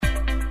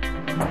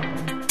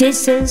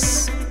This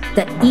is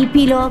the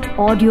Epilogue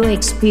Audio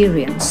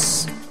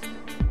Experience.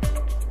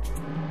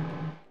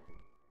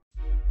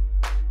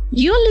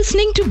 You're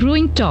listening to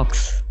Brewing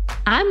Talks.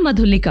 I'm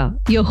Madhulika,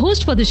 your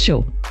host for the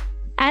show.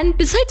 And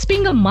besides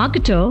being a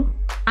marketer,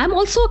 I'm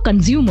also a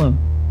consumer.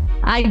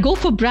 I go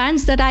for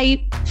brands that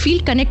I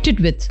feel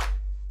connected with.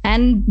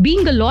 And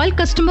being a loyal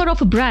customer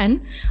of a brand,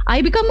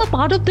 I become a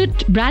part of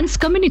that brand's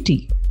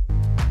community.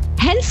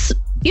 Hence,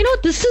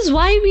 this is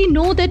why we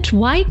know that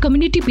why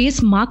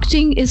community-based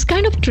marketing is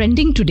kind of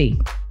trending today.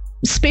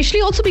 Especially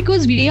also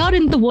because we are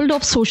in the world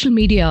of social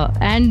media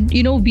and,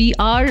 we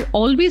are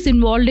always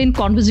involved in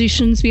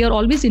conversations. We are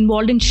always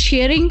involved in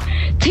sharing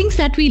things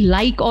that we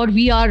like or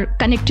we are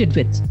connected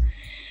with.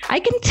 I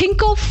can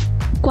think of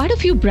quite a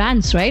few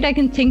brands, right? I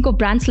can think of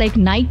brands like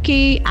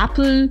Nike,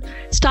 Apple,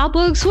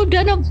 Starbucks, who have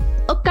done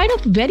a kind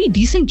of very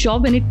decent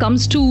job when it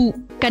comes to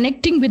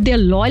connecting with their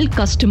loyal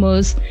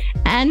customers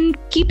and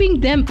keeping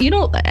them,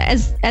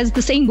 as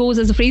the saying goes,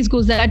 as the phrase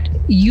goes, that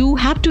you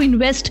have to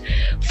invest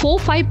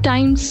 4-5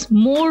 times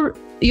more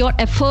your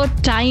effort,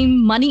 time,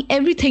 money,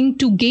 everything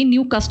to gain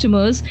new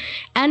customers,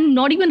 and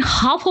not even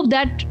half of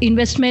that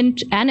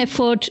investment and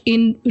effort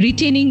in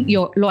retaining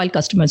your loyal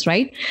customers,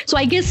 right? So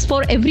I guess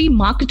for every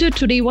marketer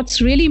today,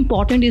 what's really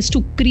important is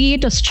to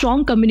create a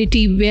strong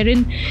community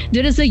wherein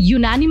there is a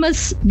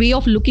unanimous way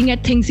of looking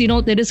at things,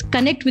 there is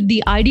connect with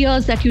the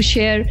ideas that you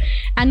share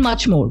and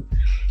much more.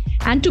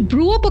 And to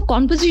brew up a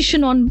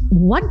conversation on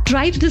what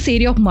drives this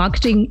area of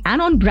marketing and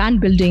on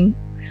brand building,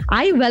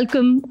 I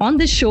welcome on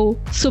this show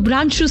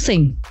Subhranshu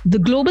Singh, the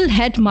Global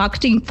Head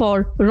Marketing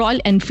for Royal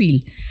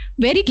Enfield.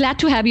 Very glad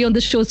to have you on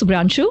the show,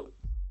 Subhranshu.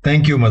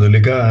 Thank you,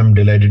 Madhulika. I'm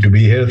delighted to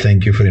be here.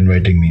 Thank you for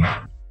inviting me.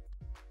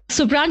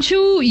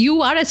 Subhranshu,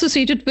 you are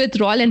associated with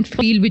Royal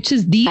Enfield, which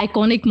is the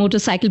iconic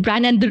motorcycle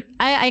brand. And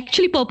I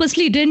actually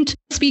purposely didn't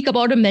speak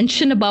about or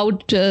mention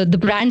about the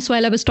brands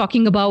while I was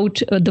talking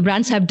about the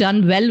brands have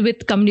done well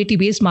with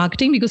community-based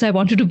marketing, because I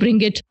wanted to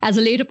bring it as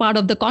a later part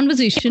of the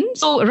conversation.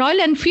 So Royal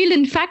Enfield,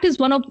 in fact, is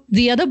one of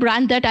the other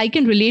brands that I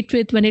can relate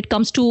with when it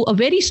comes to a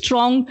very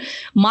strong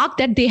mark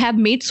that they have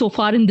made so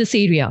far in this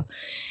area.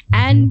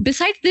 And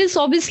besides this,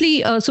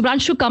 obviously,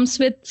 Subhranshu comes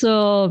with,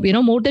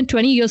 more than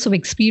 20 years of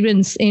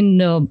experience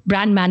in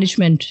brand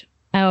management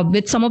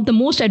with some of the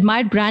most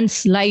admired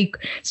brands like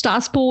Star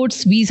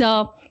Sports,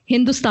 Visa,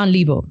 Hindustan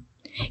Lever.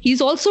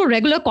 He's also a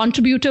regular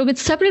contributor with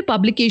several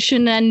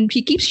publications, and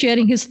he keeps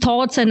sharing his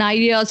thoughts and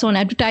ideas on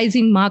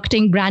advertising,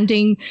 marketing,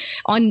 branding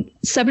on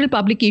several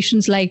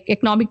publications like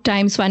Economic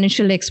Times,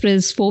 Financial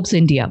Express, Forbes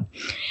India.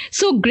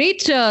 So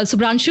great,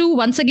 Subhranshu.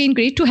 Once again,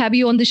 great to have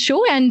you on the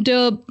show. And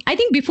I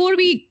think before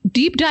we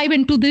deep dive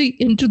into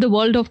the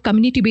world of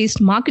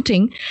community-based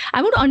marketing,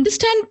 I want to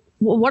understand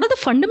what are the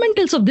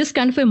fundamentals of this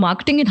kind of a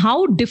marketing and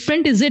how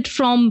different is it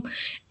from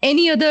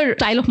any other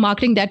style of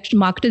marketing that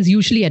marketers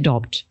usually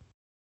adopt?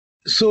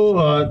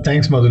 So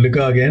thanks,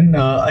 Madhulika, again.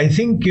 I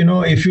think,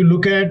 if you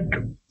look at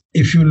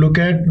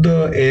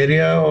the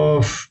area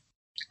of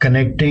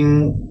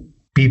connecting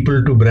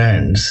people to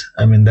brands,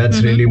 I mean,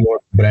 that's really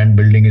what brand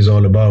building is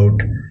all about.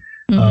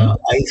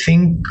 I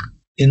think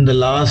in the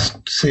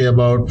last, say,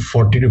 about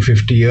 40 to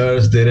 50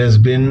 years, there has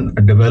been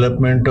a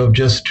development of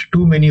just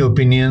too many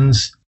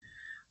opinions,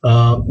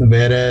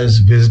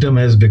 whereas wisdom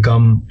has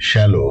become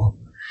shallow.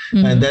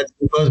 And that's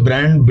because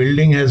brand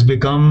building has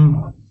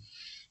become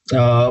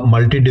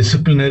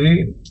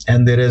multidisciplinary,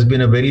 and there has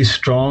been a very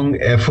strong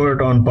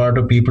effort on part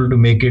of people to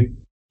make it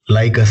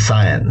like a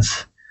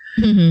science.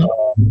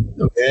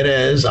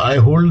 Whereas I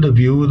hold the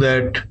view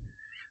that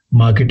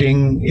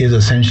marketing is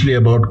essentially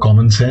about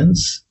common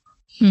sense,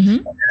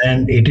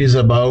 and it is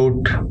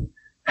about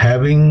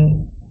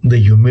having the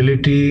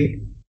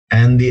humility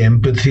and the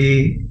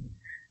empathy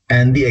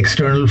and the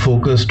external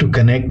focus to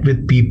connect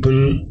with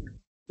people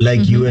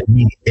like you and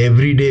me,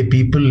 everyday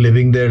people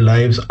living their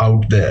lives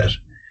out there.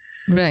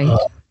 Right.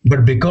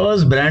 But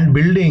because brand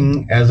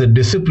building as a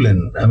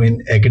discipline, I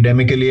mean,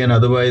 academically and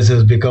otherwise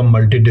has become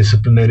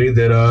multidisciplinary,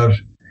 there are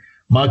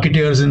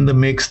marketers in the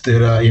mix.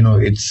 There are,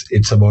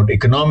 it's about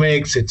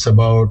economics, it's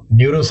about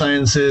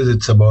neurosciences,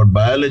 it's about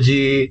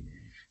biology,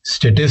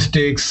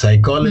 statistics,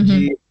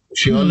 psychology,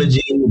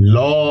 sociology,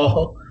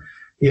 law.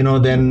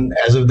 Then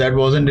as if that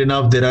wasn't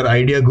enough, there are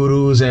idea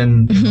gurus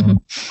and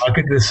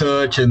market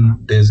research,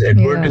 and there's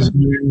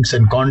advertisements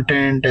and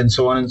content and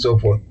so on and so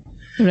forth.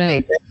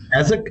 Right.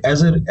 As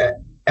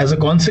a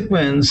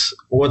consequence,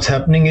 what's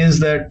happening is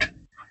that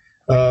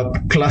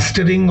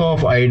clustering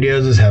of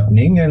ideas is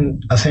happening,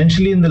 and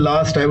essentially in the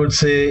last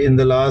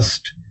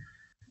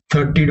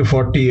 30 to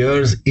 40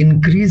 years,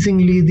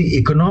 increasingly the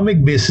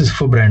economic basis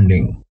for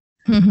branding,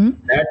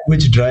 that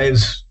which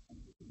drives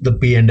the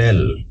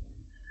P&L,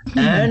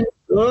 and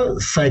the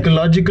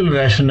psychological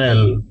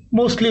rationale,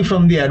 mostly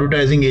from the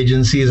advertising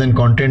agencies and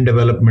content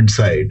development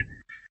side.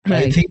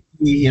 Right. I think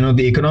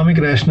the economic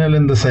rationale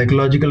and the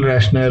psychological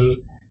rationale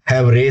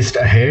have raced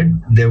ahead.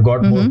 They've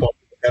got more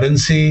popular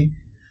currency.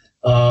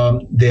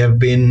 They have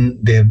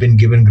been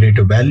given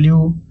greater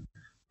value.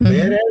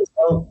 Whereas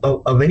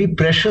a very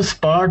precious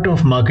part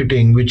of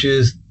marketing, which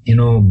is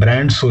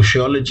brand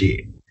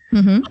sociology,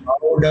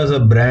 How does a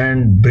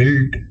brand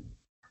build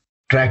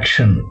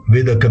traction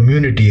with a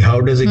community?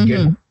 How does it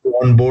get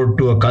on board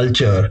to a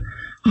culture?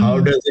 How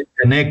does it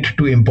connect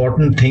to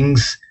important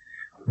things,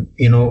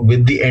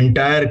 with the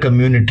entire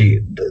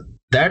community?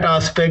 That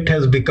aspect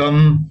has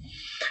become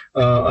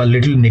a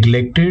little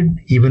neglected,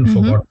 even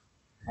forgotten.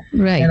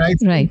 Right.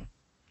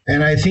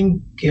 And I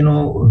think,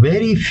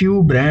 very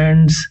few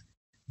brands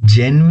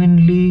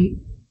genuinely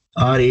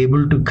are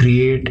able to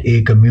create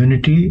a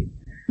community,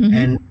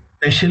 and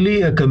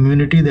especially a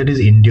community that is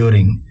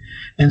enduring.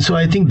 And so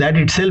I think that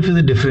itself is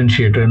a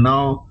differentiator.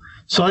 Now,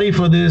 sorry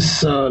for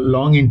this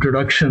long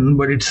introduction,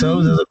 but it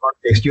serves as a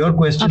context. Your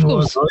question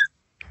was,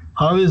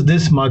 how is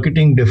this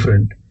marketing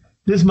different?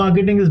 This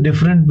marketing is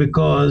different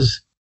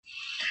because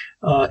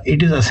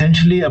it is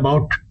essentially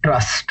about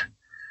trust.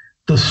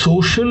 The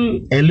social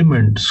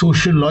element,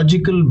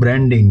 sociological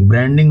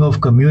branding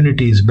of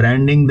communities,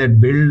 branding that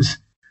builds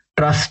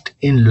trust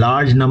in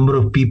large number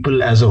of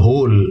people as a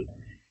whole,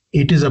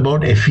 it is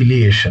about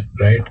affiliation,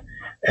 right?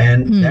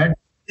 And that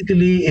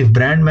basically, if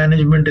brand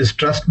management is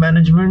trust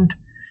management,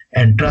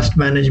 and trust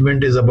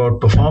management is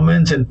about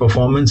performance, and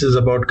performance is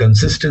about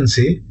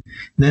consistency,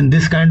 then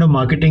this kind of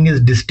marketing is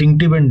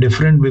distinctive and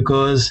different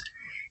because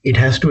it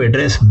has to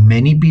address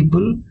many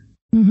people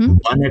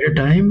one at a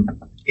time.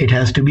 It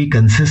has to be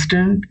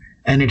consistent,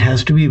 and it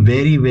has to be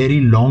very, very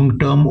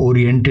long-term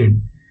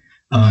oriented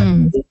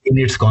in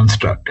its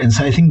construct. And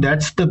so I think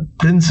that's the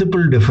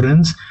principal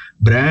difference.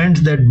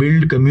 Brands that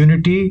build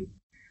community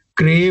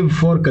crave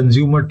for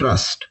consumer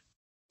trust,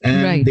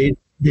 and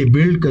they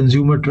build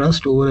consumer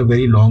trust over a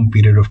very long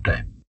period of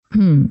time.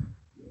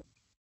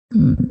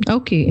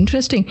 Okay,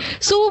 interesting.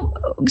 So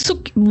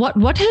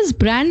what has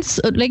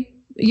brands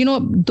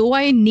though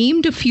I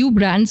named a few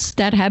brands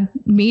that have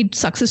made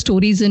success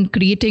stories in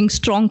creating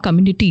strong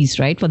communities,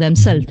 right, for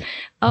themselves.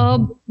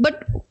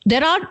 But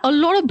there are a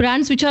lot of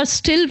brands which are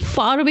still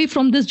far away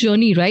from this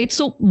journey, right?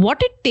 So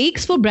what it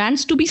takes for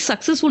brands to be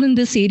successful in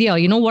this area,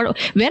 where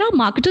are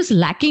marketers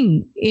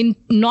lacking in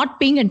not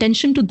paying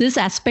attention to this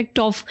aspect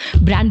of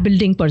brand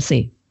building per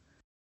se?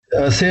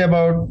 Say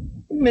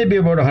maybe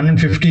about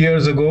 150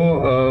 years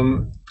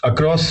ago,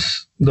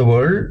 across the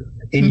world,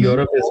 in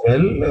Europe as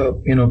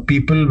well,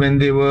 people, when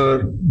they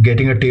were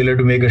getting a tailor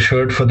to make a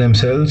shirt for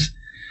themselves,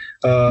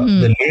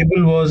 the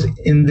label was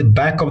in the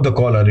back of the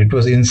collar. It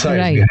was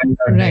inside, behind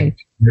our neck.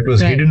 It was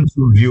hidden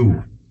from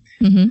view.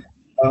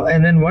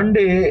 And then one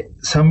day,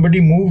 somebody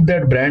moved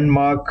that brand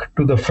mark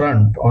to the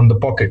front on the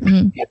pocket.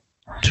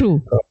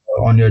 True.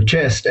 On your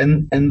chest.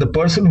 And the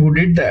person who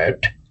did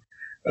that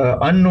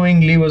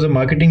unknowingly was a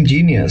marketing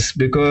genius,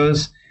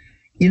 because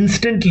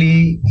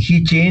instantly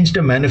he changed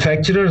a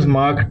manufacturer's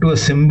mark to a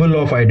symbol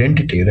of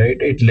identity, right?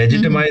 It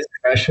legitimized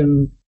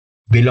fashion,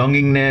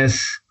 belongingness,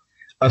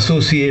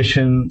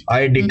 association.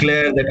 I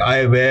declare that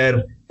I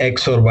wear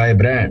X or Y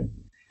brand.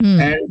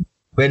 And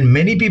when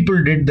many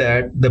people did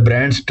that, the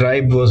brand's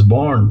tribe was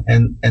born,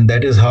 and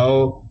that is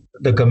how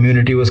the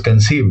community was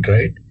conceived,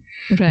 right?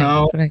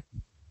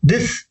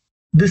 This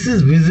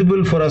is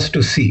visible for us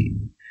to see.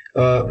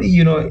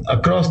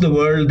 Across the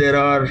world, there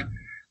are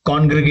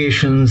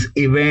congregations,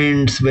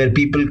 events where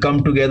people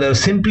come together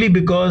simply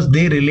because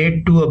they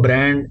relate to a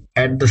brand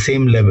at the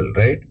same level,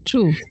 right?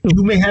 True.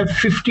 You may have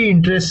 50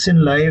 interests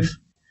in life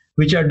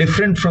which are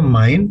different from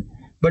mine,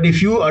 but if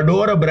you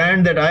adore a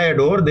brand that I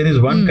adore, there is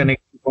one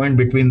connecting point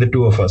between the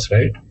two of us,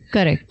 right?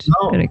 Correct.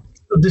 So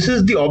this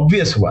is the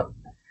obvious one.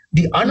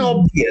 The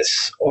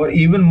unobvious, or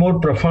even more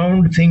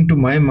profound thing to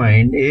my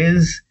mind,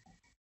 is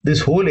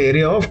this whole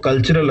area of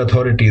cultural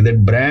authority,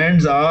 that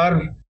brands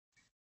are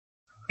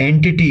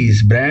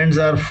entities, brands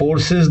are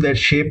forces that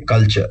shape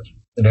culture,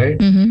 right?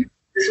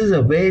 This is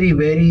a very,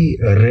 very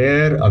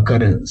rare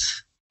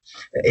occurrence.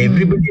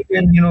 Everybody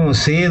can,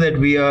 say that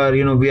we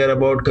are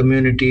about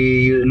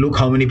community. Look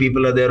how many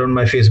people are there on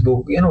my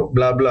Facebook,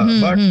 blah,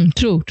 blah. But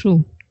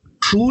true.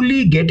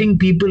 Truly getting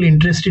people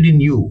interested in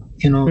you,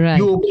 you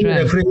open your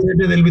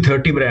refrigerator, there'll be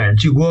 30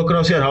 brands. You go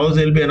across your house,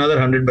 there'll be another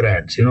 100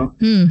 brands,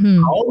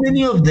 How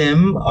many of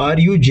them are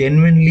you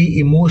genuinely,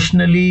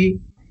 emotionally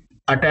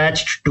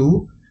attached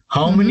to?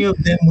 How many of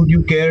them would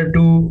you care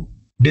to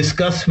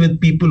discuss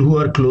with people who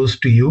are close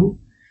to you?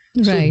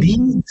 Right.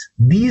 So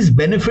these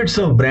benefits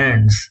of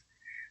brands,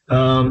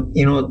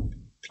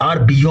 are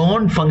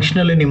beyond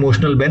functional and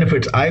emotional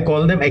benefits. I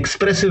call them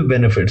expressive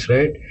benefits,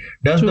 right?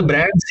 Does the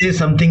brand say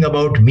something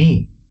about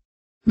me?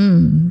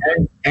 And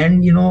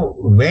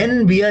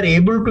when we are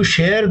able to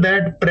share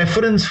that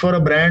preference for a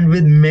brand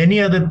with many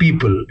other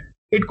people,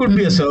 it could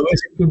be a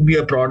service, it could be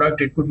a product,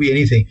 it could be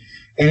anything.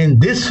 And in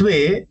this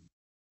way,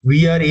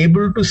 we are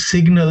able to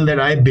signal that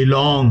I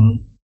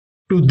belong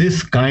to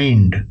this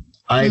kind.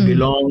 I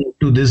belong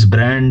to this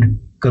brand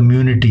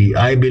community.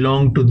 I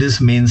belong to this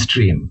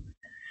mainstream.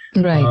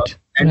 Right.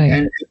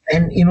 And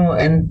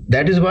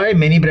that is why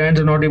many brands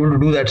are not able to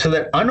do that. So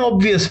that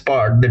unobvious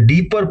part, the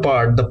deeper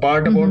part, the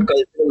part about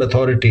cultural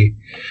authority,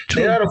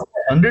 there are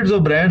hundreds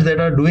of brands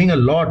that are doing a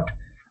lot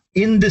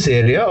in this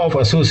area of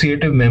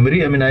associative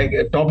memory. I mean,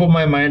 top of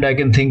my mind, I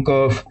can think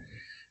of,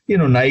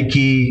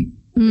 Nike,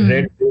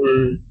 Red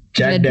Bull,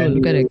 Jack Red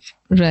Bull, Daniels,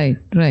 correct.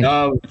 Right.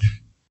 Dove,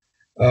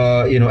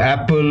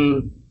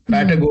 Apple,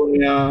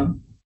 Patagonia,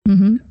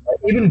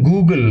 even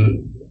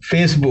Google,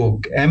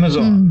 Facebook,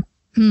 Amazon.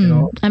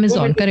 Amazon,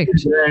 so many correct.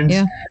 brands,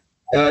 Yeah.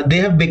 they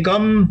have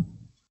become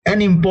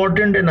an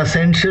important and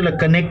essential, a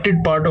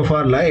connected part of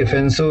our life,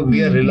 and so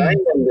we are relying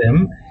on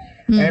them.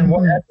 And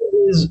what happens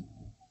is,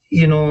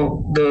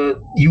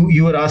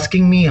 you were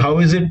asking me, how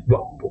is it?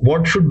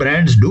 What should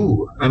brands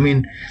do? I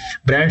mean,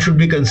 brands should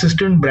be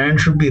consistent.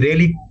 Brands should be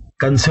really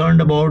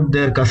concerned about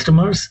their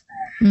customers.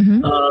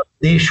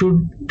 They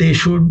should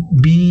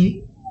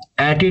be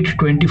at it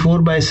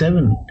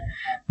 24/7.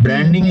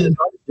 Branding is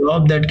not a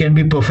job that can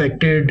be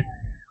perfected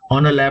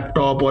on a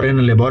laptop or in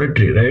a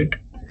laboratory, right?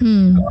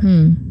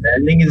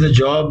 Branding is a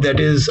job that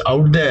is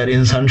out there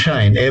in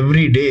sunshine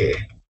every day.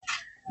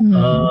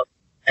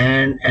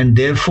 And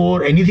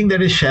therefore, anything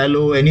that is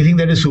shallow, anything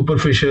that is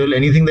superficial,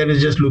 anything that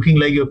is just looking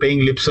like you're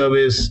paying lip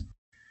service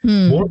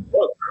won't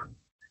work.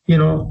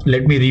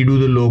 Let me redo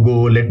the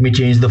logo, let me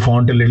change the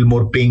font a little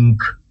more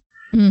pink.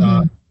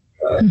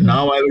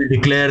 Now I will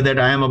declare that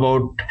I am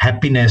about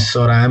happiness,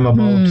 or I am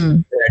about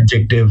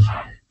adjective.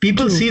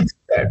 People see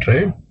that,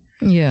 right?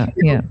 Yeah.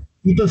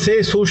 People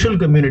say social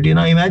community.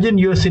 Now imagine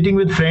you're sitting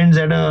with friends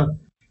at a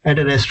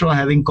restaurant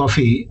having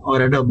coffee,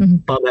 or at a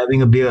pub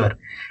having a beer,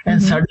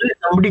 and suddenly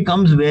somebody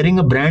comes wearing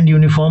a brand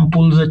uniform,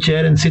 pulls a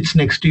chair and sits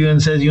next to you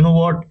and says, you know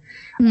what,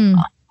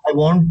 I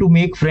want to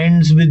make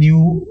friends with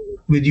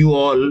you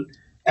all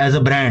as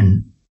a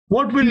brand.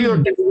 What will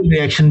your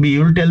reaction be?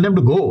 You'll tell them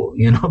to go,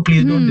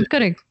 please don't.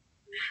 Correct.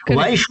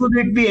 Why should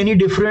it be any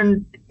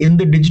different in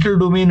the digital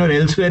domain or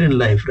elsewhere in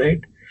life, right?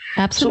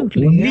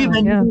 Absolutely. So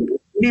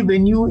only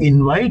when you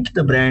invite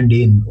the brand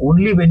in,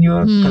 only when you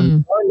are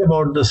concerned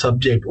about the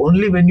subject,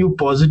 only when you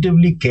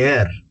positively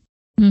care,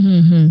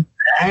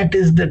 that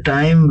is the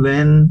time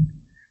when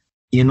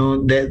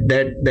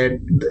that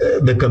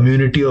the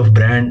community of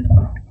brand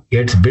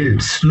gets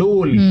built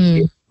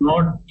slowly. It's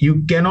not,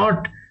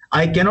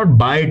 I cannot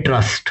buy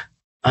trust.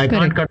 I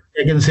can't cut a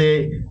check and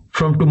say,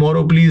 from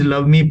tomorrow, please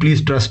love me,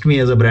 please trust me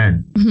as a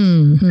brand.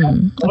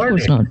 Of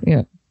course not.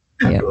 Yeah.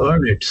 To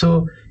earn it.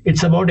 So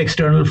it's about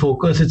external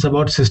focus. It's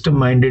about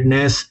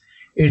system-mindedness.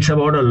 It's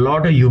about a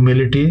lot of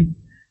humility,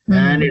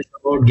 and it's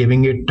about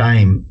giving it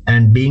time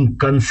and being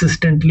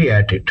consistently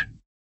at it.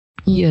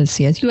 Yes.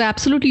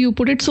 You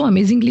put it so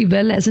amazingly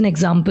well as an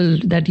example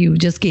that you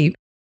just gave.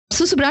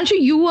 So Subhranshu,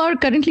 you are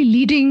currently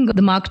leading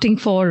the marketing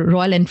for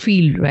Royal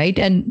Enfield, right?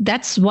 And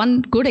that's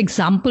one good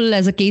example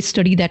as a case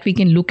study that we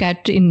can look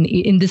at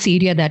in this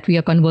area that we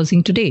are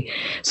conversing today.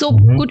 So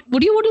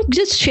would you want to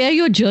just share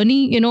your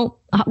journey,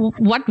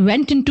 what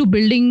went into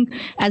building?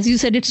 As you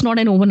said, it's not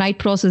an overnight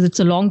process.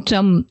 It's a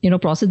long-term,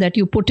 process that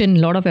you put in a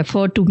lot of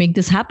effort to make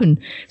this happen.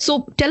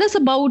 So tell us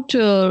about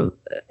a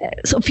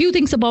few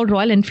things about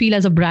Royal Enfield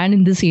as a brand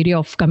in this area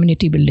of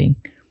community building.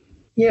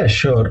 Yeah,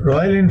 sure.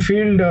 Royal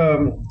Enfield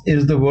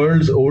is the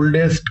world's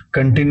oldest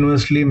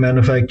continuously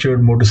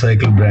manufactured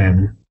motorcycle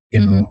brand.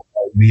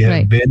 We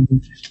have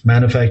been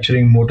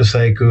manufacturing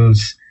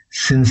motorcycles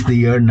since the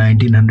year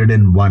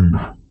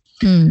 1901.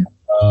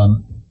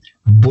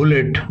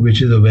 Bullet,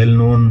 which is a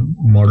well-known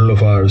model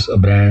of ours, a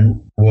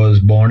brand, was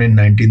born in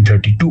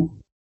 1932.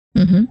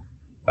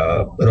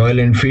 Royal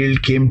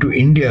Enfield came to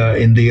India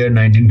in the year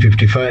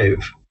 1955.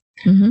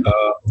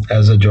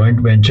 As a joint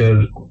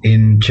venture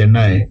in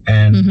Chennai,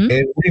 and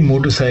every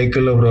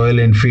motorcycle of Royal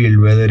Enfield,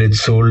 whether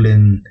it's sold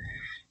in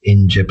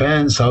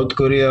Japan, South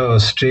Korea,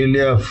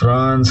 Australia,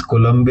 France,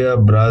 Colombia,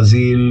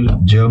 Brazil,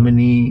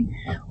 Germany,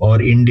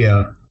 or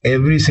India,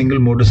 every single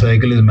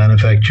motorcycle is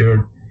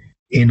manufactured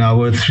in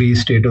our 3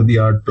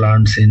 state-of-the-art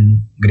plants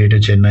in Greater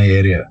Chennai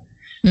area.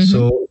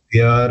 So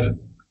we are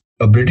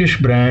a British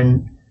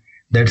brand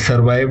that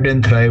survived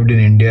and thrived in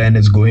India, and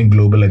is going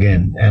global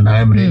again. And I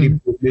am really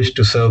privileged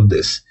to serve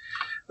this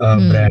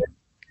brand.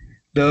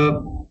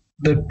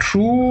 The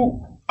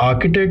true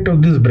architect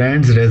of this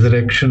brand's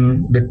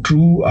resurrection, the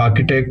true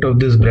architect of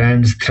this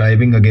brand's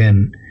thriving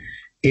again,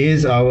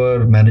 is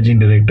our managing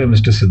director,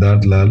 Mr.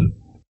 Siddharth Lal.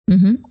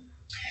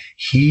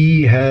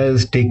 He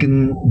has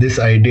taken this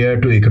idea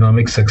to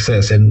economic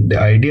success, and the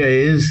idea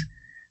is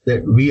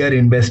that we are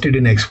invested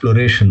in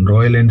exploration.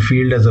 Royal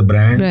Enfield as a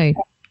brand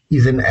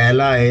is an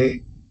ally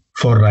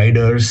for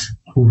riders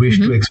who wish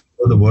to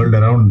explore the world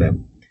around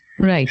them.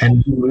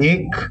 And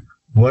make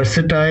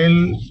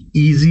versatile,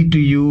 easy to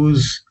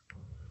use,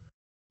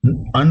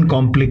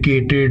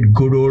 uncomplicated,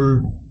 good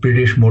old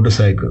British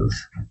motorcycles.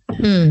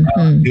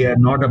 We are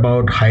not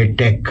about high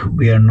tech.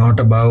 We are not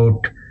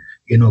about,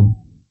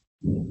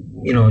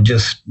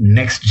 just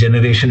next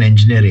generation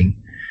engineering.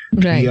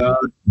 We are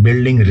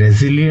building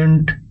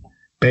resilient,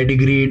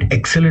 pedigreed,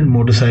 excellent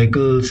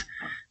motorcycles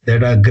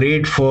that are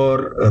great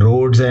for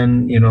roads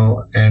and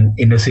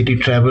inner city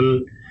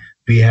travel.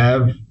 We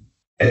have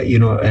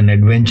an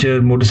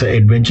adventure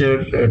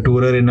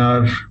tourer in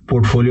our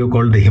portfolio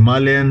called the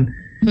Himalayan.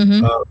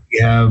 We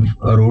have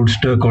a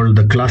roadster called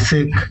the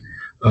Classic,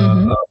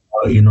 a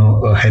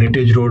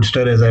heritage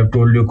roadster, as I've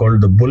told you,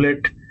 called the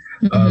Bullet.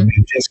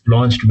 We've just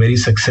launched very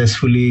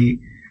successfully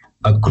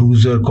a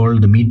cruiser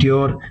called the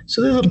Meteor.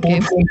 So there's a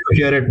portfolio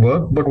here at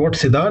work. But what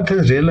Siddharth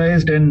has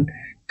realized and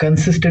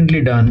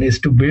consistently done is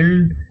to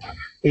build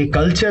a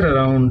culture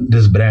around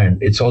this brand.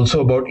 It's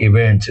also about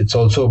events. It's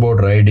also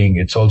about riding.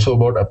 It's also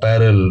about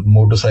apparel,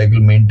 motorcycle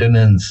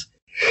maintenance,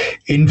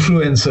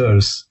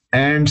 influencers,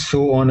 and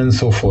so on and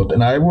so forth.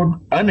 And I would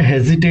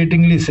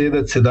unhesitatingly say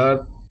that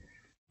Siddharth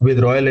with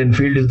Royal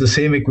Enfield is the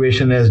same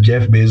equation as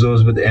Jeff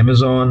Bezos with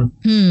Amazon,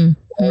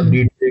 or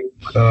Dietrich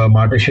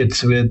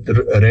Mateschitz with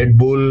Red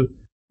Bull,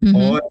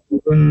 or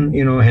even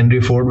Henry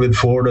Ford with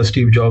Ford, or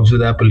Steve Jobs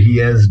with Apple. He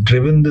has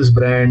driven this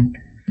brand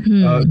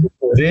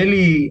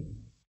really,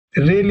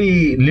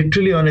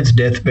 literally on its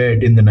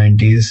deathbed in the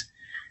 90s,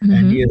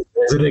 and he has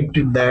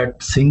resurrected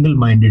that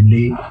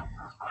single-mindedly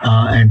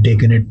and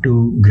taken it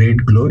to great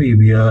glory.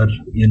 We are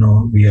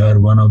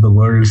one of the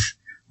world's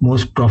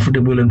most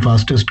profitable and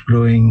fastest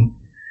growing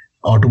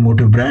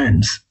automotive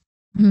brands.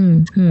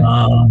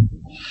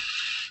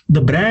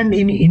 The brand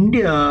in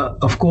India,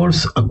 of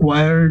course,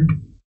 acquired,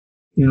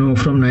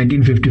 from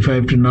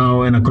 1955 to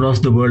now, and across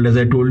the world, as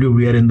I told you,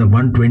 we are in the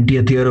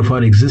 120th year of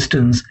our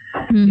existence.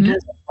 It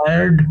has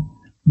acquired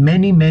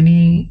many,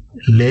 many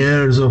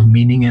layers of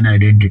meaning and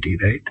identity,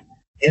 right?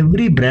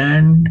 Every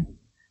brand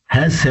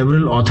has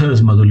several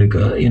authors,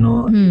 Madhulika,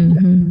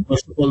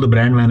 first of all, the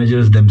brand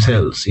managers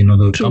themselves,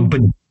 the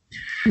company.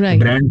 Right.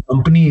 The brand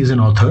company is an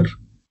author.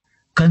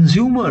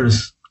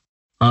 Consumers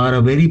are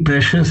a very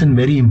precious and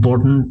very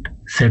important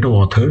set of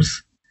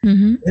authors.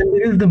 And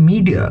there is the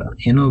media,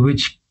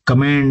 which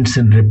comments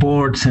and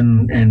reports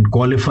and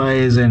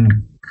qualifies and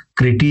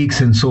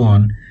critiques and so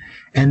on.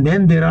 And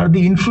then there are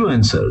the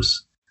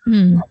influencers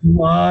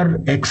who are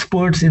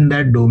experts in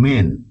that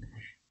domain.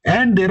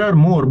 And there are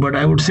more, but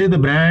I would say the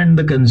brand,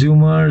 the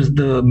consumers,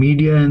 the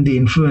media, and the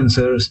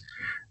influencers,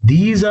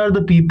 these are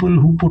the people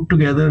who put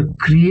together,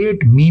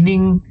 create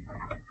meaning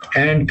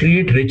and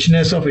create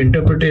richness of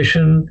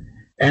interpretation.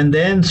 And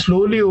then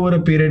slowly over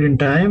a period in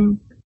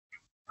time,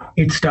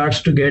 it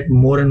starts to get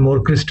more and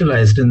more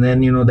crystallized. And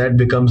then, that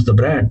becomes the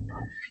brand.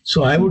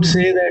 So I would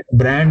say that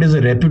brand is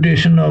a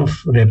reputation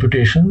of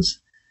reputations.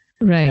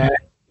 Right. And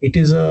it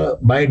is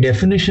by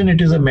definition,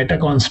 it is a meta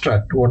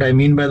construct. What I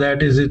mean by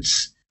that is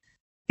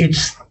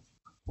it's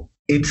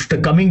the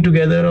coming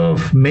together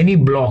of many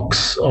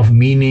blocks of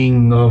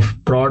meaning, of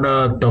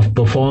product, of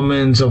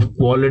performance, of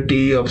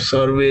quality, of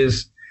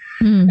service.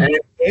 And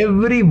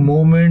every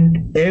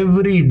moment,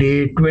 every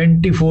day,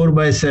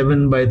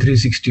 24/7 by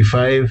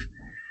 365,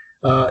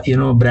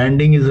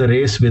 branding is a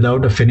race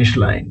without a finish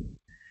line.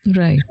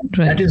 Right.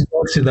 That is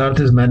what Siddharth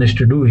has managed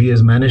to do. He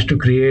has managed to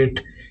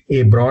create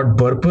a broad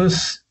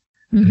purpose,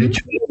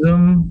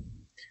 ritualism,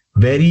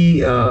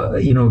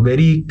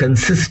 very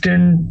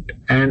consistent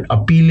and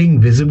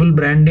appealing visible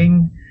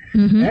branding.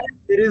 And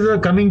there is a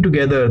coming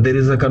together. There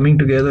is a coming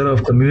together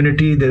of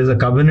community. There is a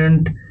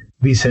covenant.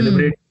 We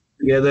celebrate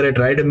together at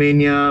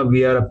Ridermania.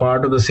 We are a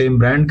part of the same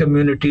brand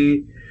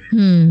community.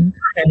 And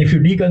if you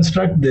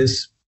deconstruct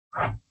this,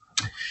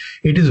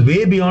 it is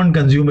way beyond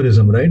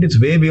consumerism, right? It's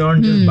way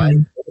beyond just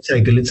buying a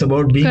motorcycle. It's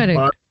about being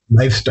part of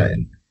lifestyle.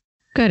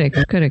 Correct.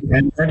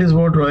 And that is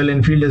what Royal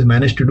Enfield has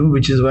managed to do,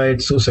 which is why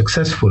it's so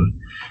successful.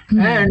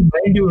 And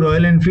mind you,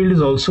 Royal Enfield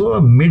is also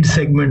a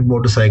mid-segment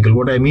motorcycle.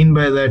 What I mean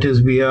by that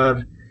is we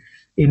are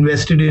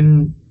invested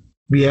in,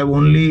 we have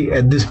only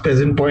at this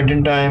present point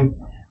in time,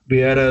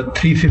 we are a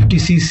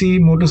 350cc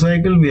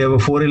motorcycle. We have a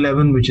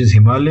 411, which is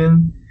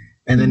Himalayan.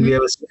 And then we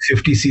have a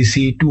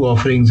 650cc, two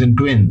offerings in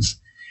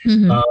twins.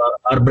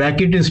 Our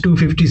bracket is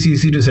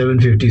 250cc to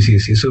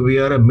 750cc. So we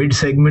are a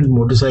mid-segment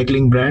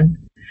motorcycling brand.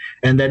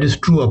 And that is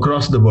true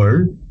across the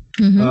world.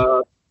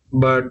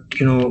 But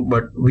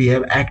we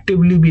have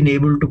actively been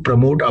able to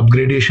promote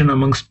upgradation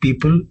amongst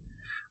people.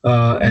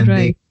 And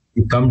they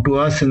come to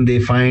us and they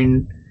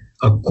find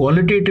a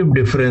qualitative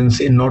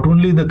difference in not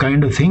only the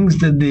kind of things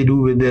that they do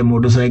with their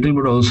motorcycle,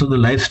 but also the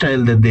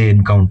lifestyle that they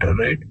encounter,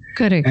 right?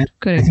 Correct.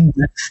 I think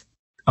that's,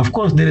 of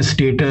course, there is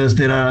status,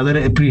 there are other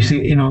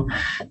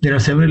there are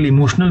several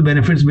emotional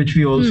benefits which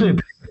we also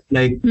appreciate,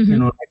 like,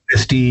 like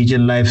prestige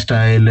and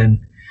lifestyle and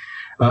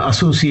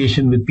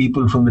association with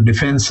people from the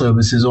defense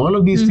services. All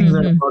of these things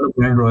are a part of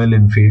brand Royal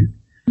Enfield.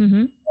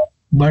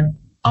 But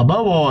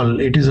above all,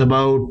 it is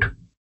about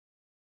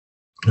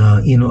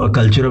a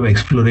culture of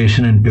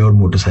exploration and pure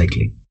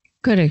motorcycling.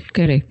 Correct.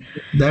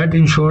 That,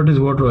 in short, is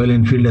what Royal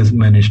Enfield has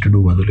managed to do,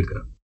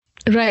 Madhulika.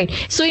 Right.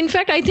 So, in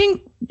fact, I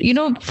think,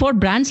 for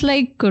brands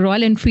like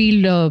Royal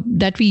Enfield,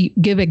 that we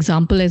give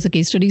example as a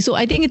case study. So,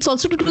 I think it's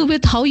also to do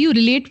with how you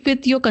relate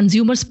with your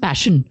consumer's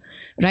passion,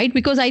 right?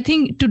 Because I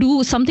think to do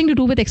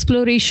with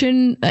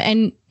exploration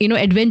and,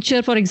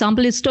 adventure, for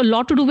example, it's a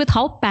lot to do with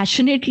how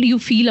passionately you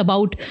feel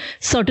about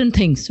certain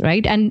things,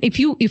 right? And if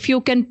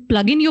you can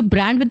plug in your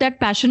brand with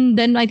that passion,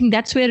 then I think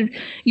that's where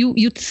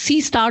you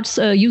see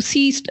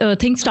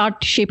things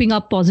start shaping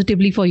up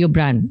positively for your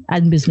brand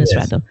and business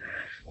rather.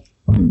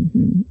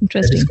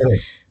 Interesting. That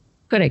is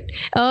correct.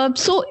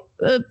 So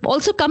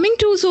also coming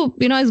to, so,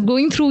 I was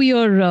going through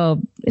your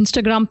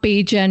Instagram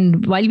page,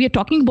 and while we are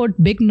talking about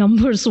big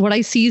numbers, what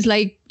I see is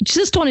like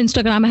just on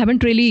Instagram, I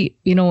haven't really,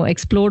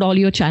 explored all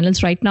your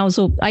channels right now.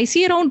 So I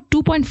see around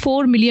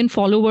 2.4 million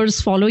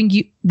followers following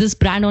this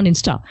brand on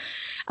Insta.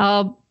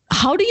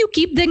 How do you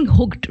keep them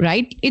hooked,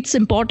 right? It's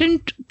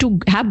important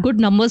to have good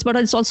numbers, but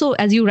it's also,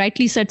 as you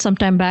rightly said some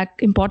time back,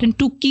 important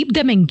to keep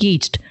them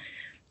engaged.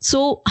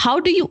 So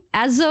how do you,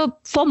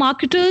 for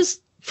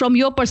marketers, from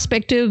your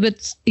perspective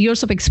with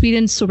years of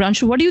experience,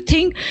 Subhranshu, what do you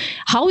think?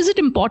 How is it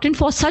important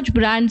for such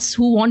brands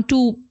who want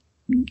to,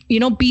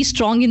 be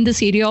strong in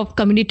this area of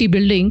community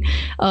building?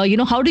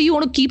 How do you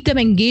want to keep them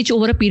engaged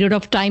over a period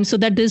of time so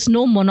that there's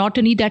no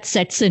monotony that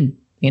sets in,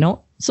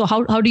 So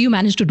how do you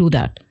manage to do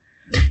that?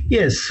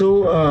 Yes,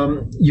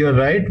 so you're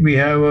right. We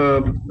have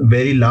a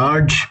very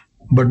large,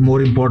 but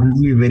more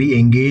importantly, very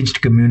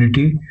engaged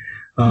community.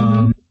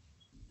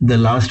 The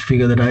last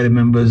figure that I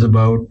remember is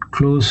about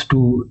close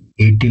to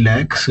 80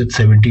 lakhs. It's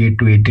 78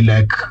 to 80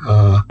 lakh.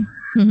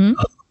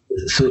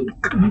 So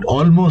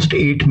almost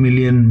 8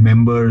 million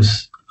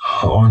members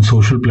on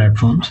social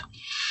platforms.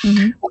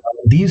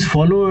 These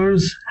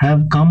followers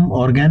have come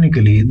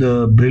organically.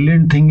 The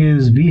brilliant thing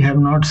is we have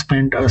not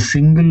spent a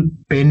single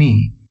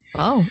penny.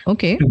 Oh,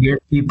 okay. To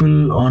get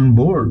people on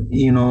board.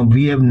 You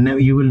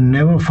will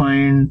never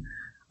find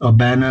a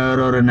banner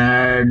or an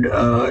ad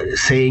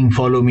saying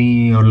follow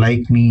me or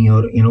like me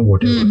or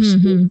whatever.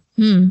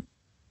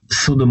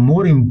 So the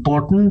more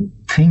important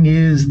thing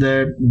is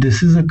that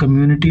this is a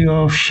community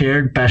of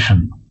shared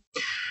passion.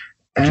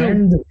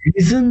 And the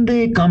reason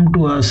they come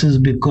to us is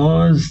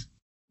because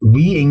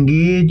we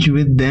engage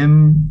with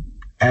them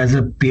as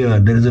a peer.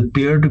 There is a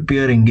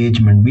peer-to-peer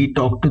engagement. We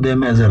talk to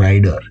them as a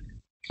rider.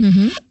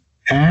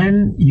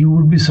 And you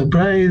would be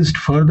surprised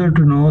further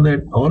to know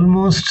that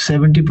almost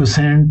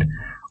 70%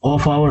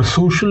 of our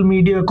social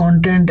media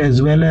content,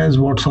 as well as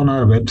what's on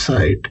our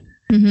website,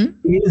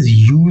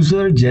 is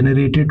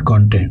user-generated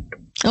content.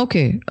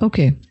 Okay.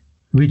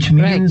 Which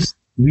means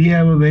we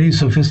have a very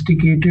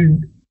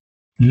sophisticated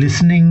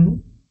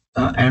listening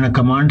and a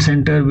command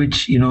center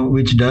which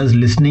does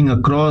listening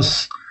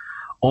across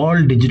all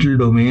digital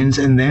domains.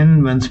 And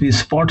then once we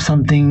spot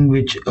something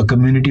which a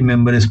community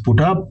member has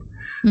put up,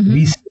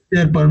 we seek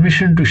their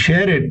permission to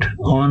share it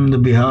on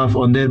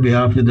their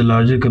behalf with the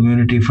larger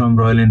community from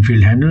Royal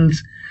Enfield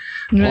handles.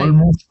 Right.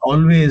 Almost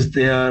always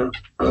they are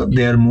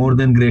more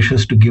than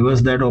gracious to give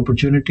us that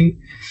opportunity,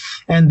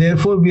 and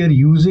therefore we are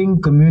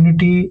using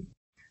community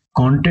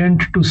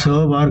content to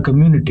serve our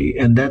community,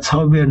 and that's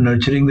how we are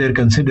nurturing their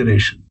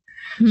consideration.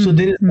 So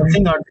there is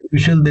nothing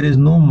artificial, there is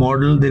no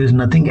model, there is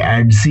nothing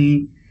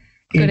adsy.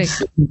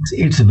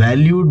 It's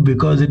valued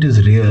because it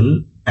is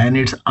real. And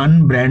it's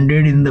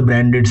unbranded in the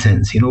branded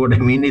sense. You know what I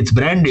mean? It's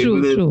branded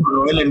because it's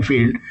Royal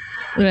Enfield,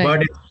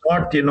 but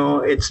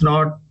it's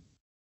not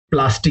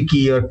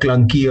plasticky or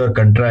clunky or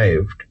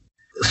contrived.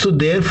 So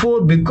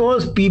therefore,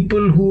 because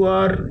people who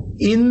are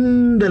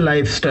in the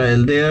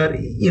lifestyle, they are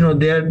in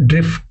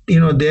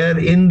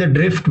the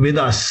drift with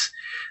us.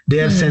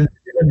 They are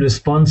sensitive and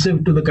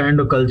responsive to the kind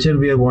of culture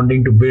we are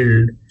wanting to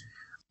build.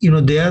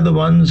 They are the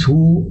ones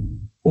who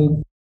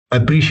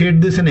appreciate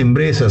this and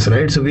embrace us,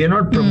 right? So we are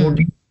not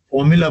promoting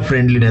formula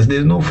friendliness.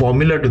 There's no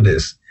formula to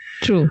this.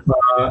 True.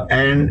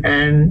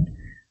 And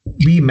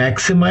we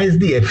maximize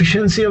the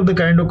efficiency of the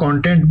kind of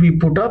content we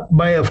put up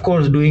by, of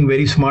course, doing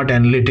very smart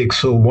analytics.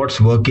 So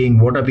what's working?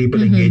 What are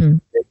people engaging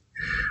with?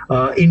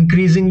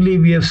 Increasingly,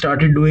 we have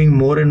started doing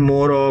more and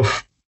more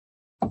of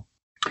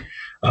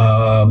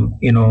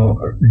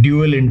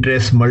dual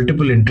interests,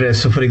 multiple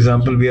interests. So for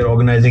example, we are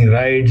organizing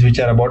rides which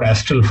are about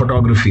astral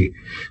photography.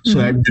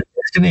 So at the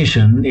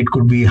destination, it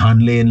could be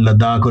Hanle in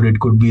Ladakh, or it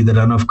could be the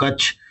Run of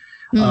Kutch.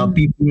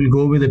 People will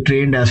go with a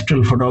trained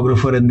astral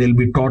photographer and they'll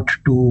be taught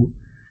to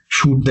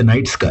shoot the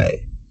night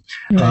sky.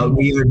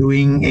 We are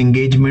doing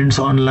engagements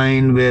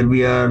online where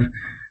we are,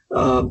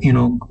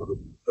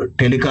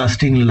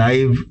 telecasting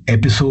live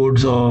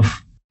episodes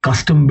of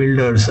custom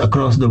builders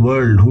across the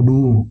world who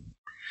do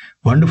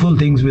wonderful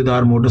things with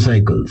our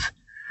motorcycles.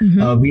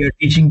 We are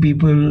teaching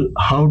people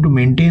how to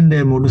maintain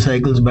their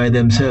motorcycles by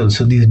themselves.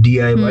 So these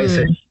DIY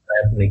sessions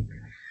are happening.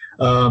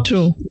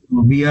 True.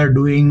 We are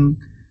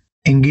doing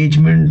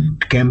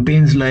engagement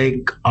campaigns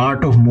like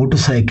Art of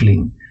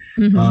Motorcycling.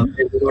 We've got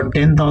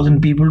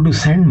 10,000 people to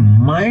send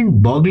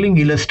mind-boggling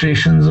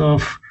illustrations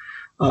of,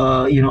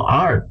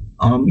 art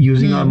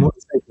using our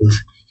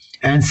motorcycles.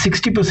 And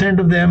 60%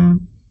 of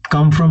them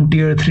come from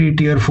Tier 3,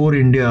 Tier 4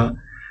 India.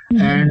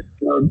 And,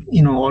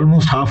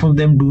 almost half of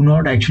them do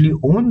not actually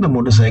own the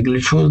motorcycle.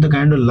 It shows the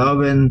kind of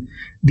love and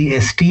the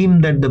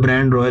esteem that the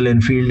brand Royal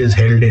Enfield is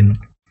held in.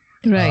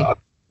 Right.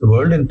 The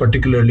world, and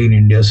particularly in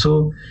India.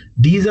 So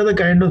these are the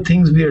kind of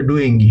things we are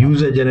doing: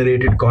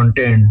 user-generated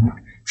content,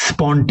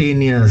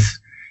 spontaneous,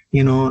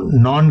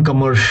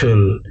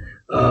 non-commercial,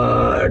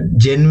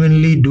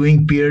 genuinely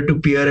doing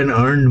peer-to-peer and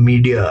earned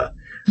media,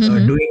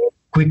 doing it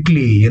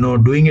quickly,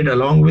 doing it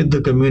along with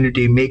the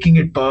community, making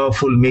it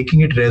powerful,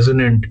 making it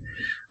resonant,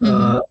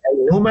 and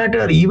no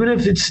matter, even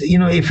if it's,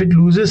 if it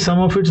loses some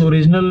of its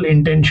original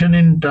intention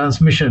in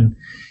transmission,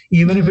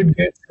 even if it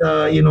gets,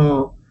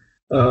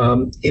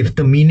 if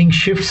the meaning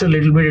shifts a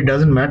little bit, it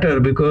doesn't matter,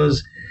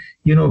 because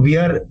we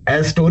are,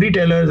 as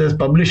storytellers, as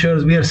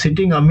publishers, we are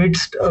sitting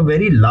amidst a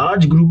very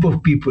large group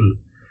of people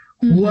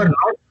who are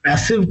not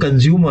passive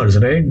consumers,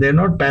 right? They're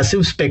not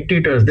passive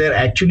spectators. They're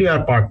actually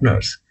our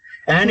partners.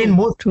 And in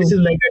most cases,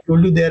 like I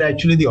told you, they're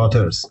actually the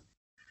authors.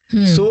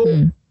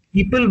 So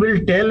people will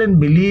tell and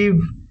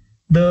believe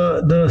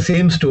the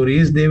same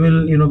stories. They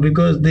will,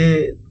 because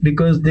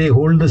they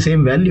hold the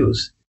same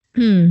values.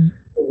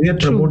 We are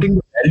promoting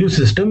the value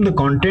system. The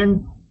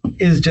content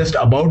is just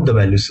about the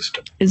value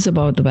system. It's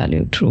about the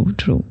value.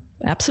 True.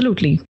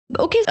 Absolutely.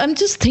 Okay, I'm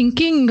just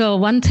thinking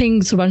one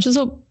thing, Subhanshu.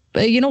 So,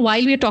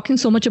 while we are talking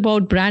so much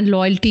about brand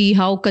loyalty,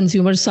 how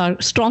consumers are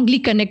strongly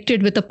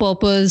connected with a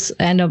purpose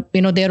and,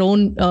 their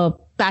own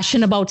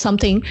passion about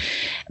something,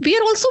 we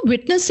are also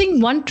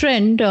witnessing one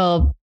trend,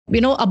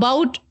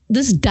 about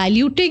this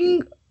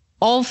diluting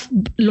of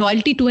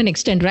loyalty to an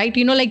extent, right?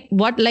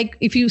 Like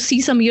if you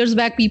see some years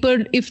back, people,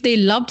 if they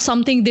loved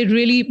something, they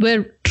really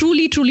were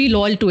truly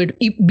loyal to it,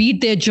 be it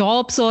their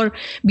jobs or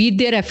be it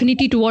their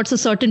affinity towards a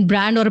certain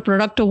brand or a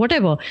product or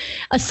whatever.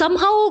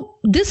 Somehow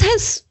this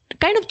has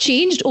kind of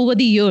changed over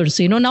the years.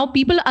 Now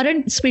people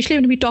aren't, especially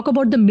when we talk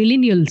about the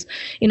millennials,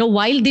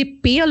 while they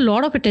pay a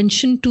lot of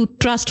attention to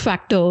trust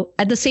factor,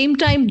 at the same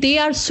time, they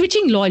are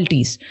switching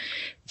loyalties.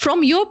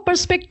 From your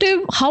perspective,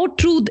 how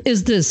true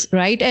is this,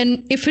 right?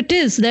 And if it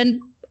is, then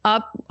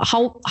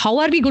how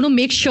are we going to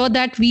make sure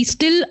that we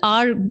still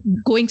are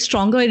going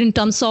stronger in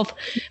terms of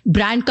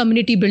brand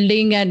community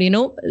building and,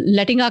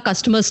 letting our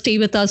customers stay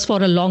with us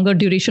for a longer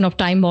duration of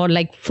time or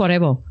like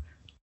forever?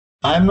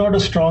 I'm not a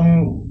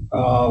strong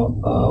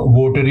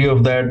votary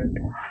of that.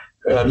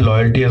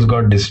 Loyalty has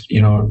got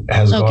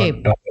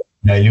got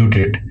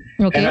diluted,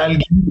 and I'll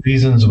give you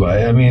reasons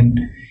why. I mean,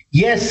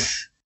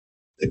 yes,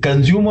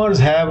 consumers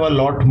have a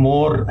lot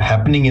more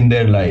happening in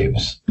their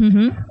lives.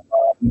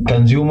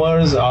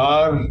 Consumers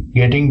are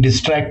getting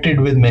distracted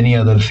with many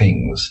other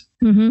things.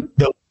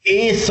 The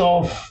pace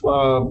of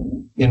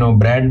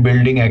brand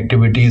building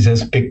activities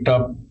has picked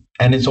up,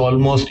 and it's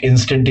almost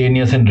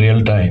instantaneous in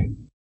real time.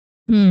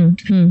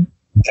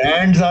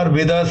 Brands are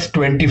with us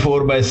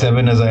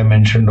 24/7, as I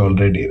mentioned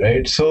already,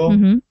 right? So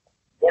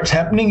what's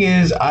happening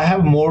is I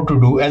have more to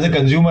do as a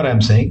consumer.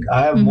 I'm saying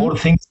I have more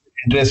things that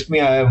interest me.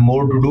 I have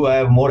more to do. I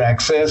have more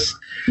access.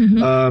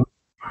 I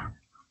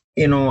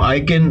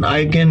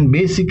can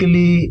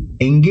basically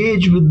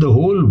engage with the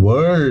whole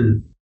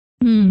world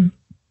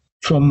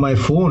from my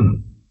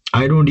phone.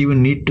 I don't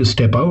even need to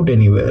step out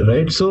anywhere,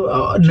 right? So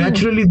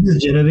naturally,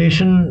 this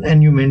generation,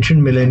 and you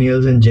mentioned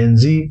millennials and Gen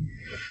Z,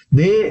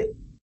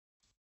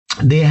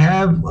 they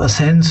have a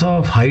sense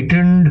of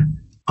heightened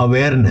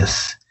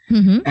awareness,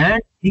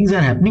 and things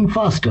are happening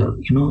faster,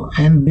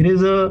 and there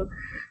is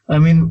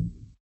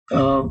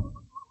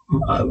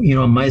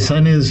my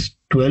son is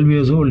 12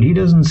 years old. He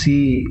doesn't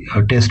see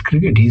test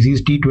cricket. He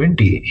sees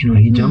T20.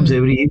 He jumps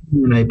every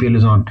evening when IPL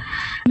is on,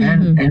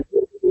 and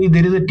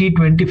there is a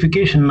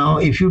T20fication now.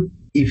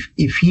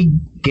 If he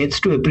gets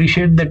to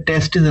appreciate that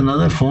test is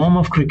another form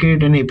of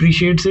cricket and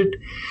appreciates it,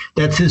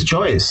 that's his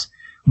choice.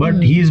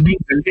 But he is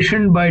being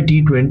conditioned by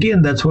T20,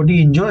 and that's what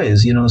he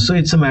enjoys, So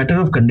it's a matter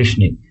of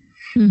conditioning.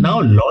 Now,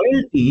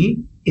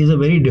 loyalty is a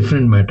very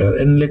different matter,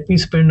 and let me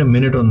spend a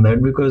minute on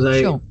that, because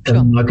as a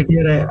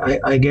marketer,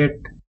 I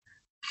get,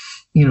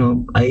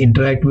 I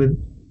interact with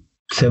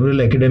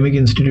several academic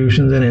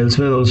institutions and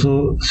elsewhere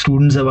also.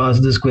 Students have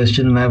asked this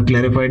question, and I have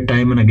clarified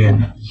time and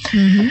again.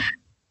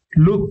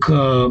 Look,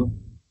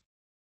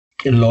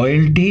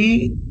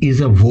 loyalty is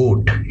a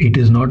vote. It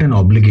is not an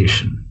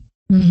obligation.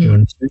 You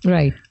understand?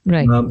 Right.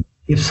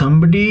 If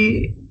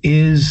somebody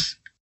is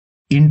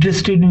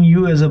interested in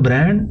you as a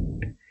brand,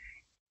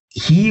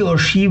 he or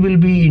she will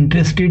be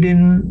interested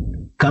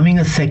in coming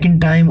a second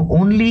time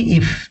only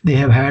if they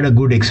have had a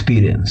good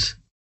experience.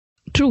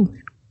 True.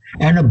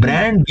 And a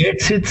brand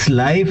gets its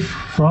life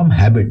from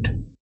habit.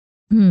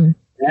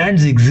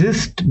 Brands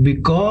exist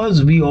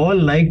because we all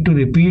like to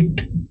repeat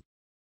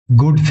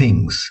good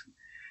things.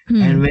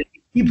 And when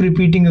we keep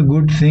repeating a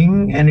good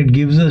thing and it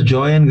gives us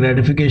joy and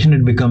gratification,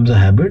 it becomes a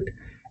habit.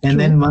 And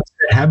then once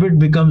the habit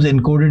becomes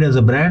encoded as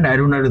a brand, I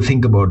don't have to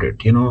think about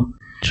it,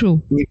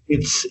 True.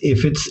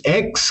 If it's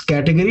X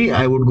category,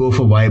 I would go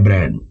for Y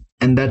brand.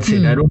 And that's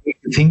it. I don't need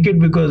to think it,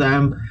 because I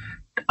am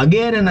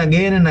again and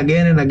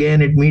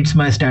again, it meets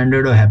my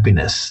standard of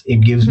happiness.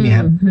 It gives me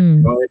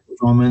happiness, joy,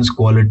 performance,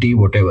 quality,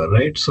 whatever,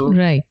 right? So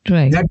right.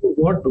 That is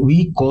what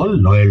we call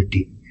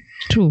loyalty.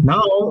 True.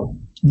 Now,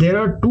 there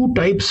are two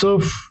types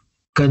of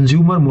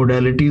consumer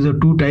modalities or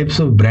two types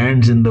of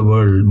brands in the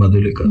world,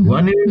 Madhulika.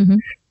 One is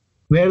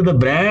where the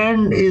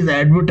brand is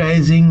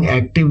advertising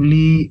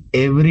actively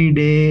every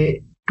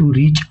day to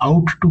reach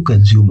out to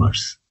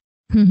consumers.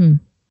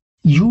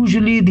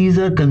 Usually these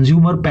are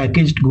consumer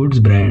packaged goods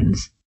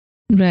brands.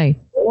 Right.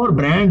 Or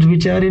brands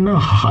which are in a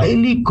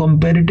highly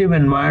competitive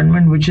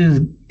environment, which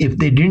is, if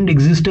they didn't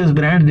exist as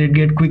brands, they'd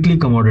get quickly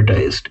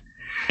commoditized.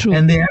 True.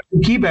 And they have to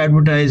keep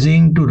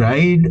advertising to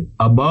ride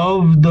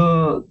above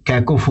the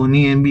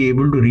cacophony and be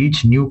able to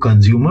reach new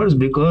consumers,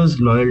 because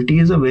loyalty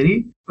is a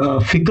very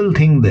fickle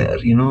thing there,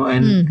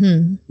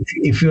 and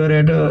if you are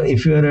at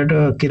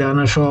a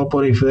kirana shop,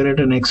 or if you are at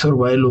an X or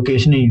Y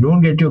location and you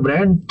don't get your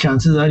brand,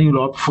 chances are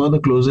you'll opt for the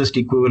closest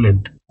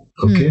equivalent.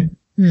 Okay.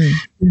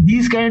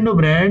 These kind of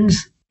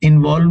brands,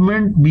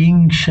 involvement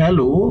being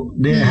shallow,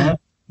 they have to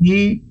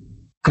be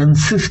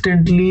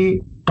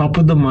consistently top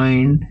of the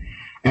mind,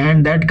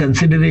 and that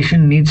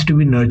consideration needs to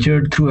be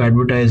nurtured through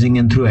advertising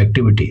and through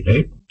activity,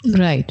 right?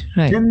 Right.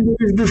 Then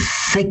there is the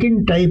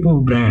second type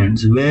of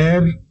brands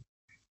where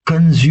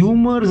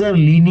consumers are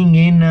leaning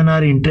in and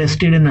are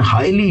interested in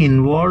highly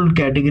involved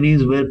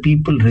categories where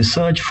people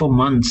research for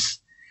months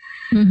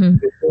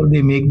before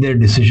they make their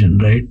decision,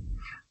 right?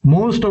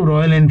 Most of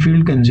Royal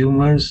Enfield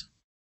consumers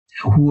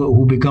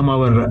who become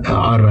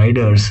our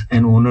riders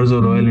and owners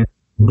of Royal Enfield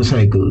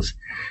motorcycles,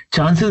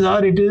 chances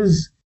are it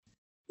is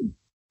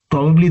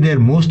probably their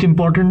most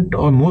important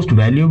or most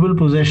valuable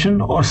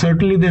possession, or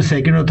certainly their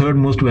second or third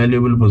most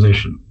valuable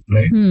possession,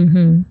 right?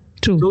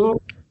 True.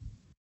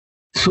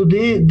 So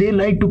they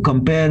like to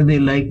compare, they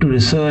like to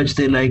research,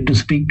 they like to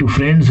speak to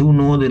friends who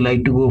know, they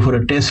like to go for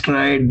a test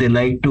ride, they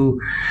like to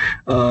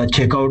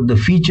check out the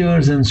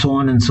features and so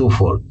on and so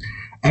forth.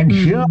 And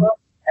here,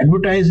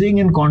 advertising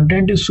and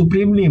content is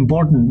supremely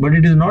important, but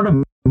it is not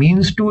a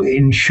means to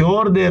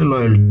ensure their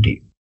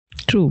loyalty.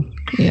 True.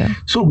 Yeah.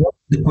 So what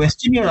the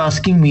question you're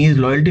asking me is,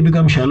 loyalty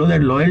becomes shallow.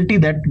 That loyalty,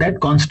 that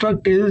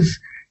construct is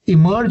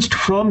emerged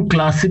from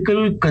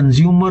classical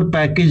consumer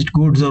packaged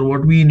goods, or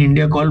what we in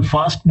India call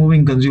fast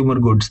moving consumer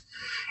goods.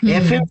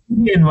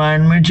 FMCG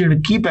environment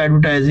should keep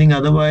advertising.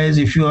 Otherwise,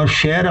 if your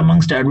share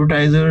amongst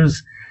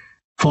advertisers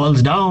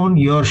falls down,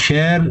 your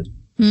share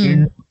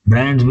in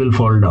brands will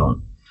fall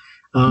down.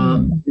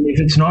 If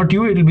it's not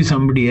you, it will be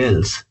somebody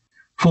else.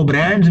 For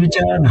brands which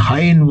are high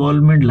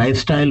involvement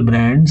lifestyle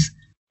brands,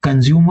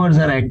 consumers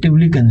are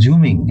actively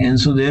consuming, and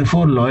so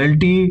therefore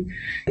loyalty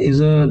is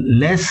a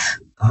less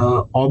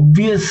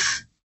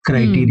obvious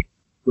criteria,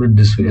 put it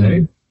this way,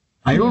 right?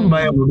 I don't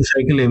buy a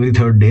motorcycle every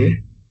third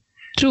day.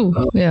 True.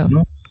 Yeah.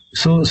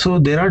 So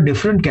there are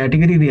different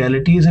category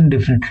realities and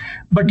different,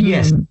 but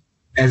yes,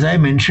 as I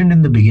mentioned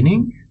in the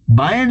beginning,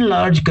 by and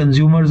large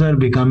consumers are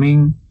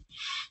becoming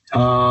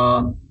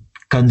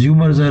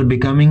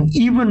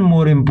even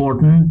more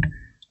important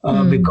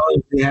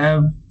because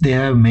they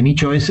have many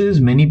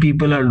choices. Many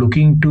people are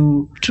looking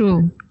to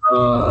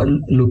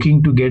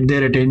get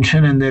their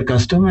attention and their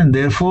custom, and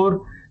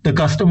therefore the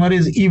customer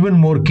is even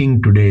more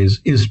king today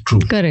is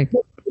true. Correct.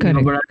 But I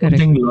don't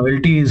think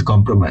loyalty is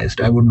compromised.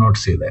 I would not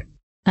say that.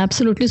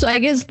 Absolutely. So I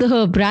guess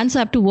the brands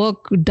have to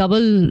work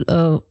double,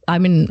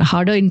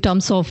 harder in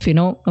terms of,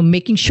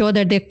 making sure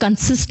that they're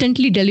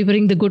consistently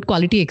delivering the good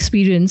quality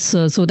experience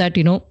so that,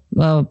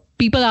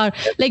 people are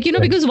like,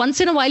 because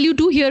once in a while you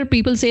do hear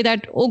people say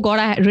that, oh God,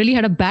 I really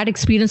had a bad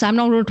experience. I'm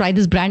not going to try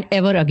this brand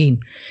ever again.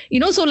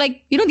 So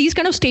these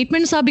kind of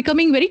statements are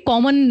becoming very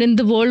common in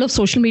the world of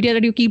social media,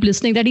 that you keep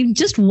listening, that even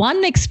just one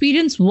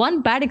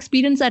bad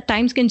experience at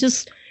times can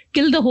just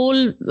kill the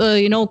whole,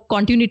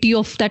 continuity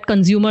of that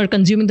consumer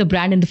consuming the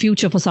brand in the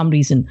future for some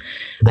reason.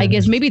 I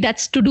guess maybe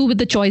that's to do with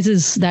the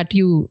choices that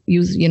you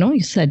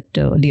said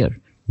earlier.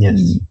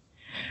 Yes.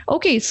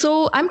 Okay,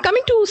 so I'm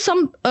coming to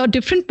some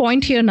different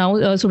point here now,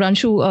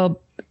 Sudhanshu.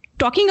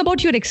 Talking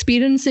about your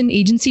experience in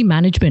agency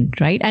management,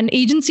 right? And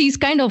agencies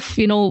kind of,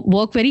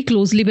 work very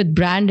closely with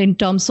brand in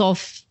terms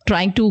of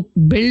trying to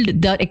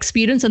build the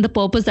experience and the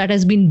purpose that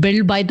has been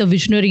built by the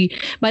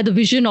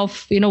vision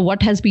of,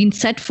 what has been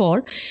set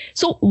for.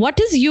 So what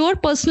is your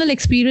personal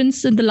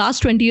experience in the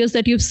last 20 years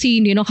that you've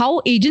seen,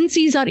 how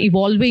agencies are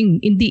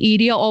evolving in the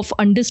area of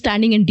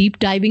understanding and deep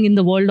diving in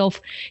the world of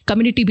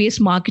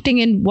community-based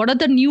marketing, and what are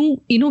the new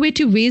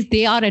innovative ways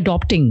they are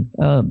adopting,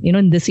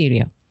 in this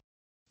area?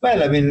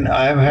 Well,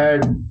 I've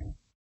had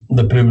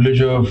the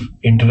privilege of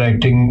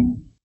interacting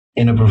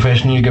in a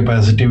professional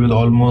capacity with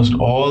almost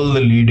all the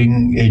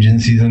leading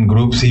agencies and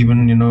groups.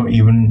 Even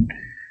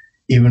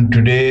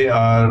today,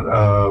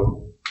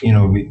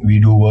 we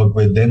do work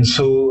with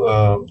Denso.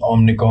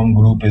 Omnicom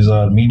Group is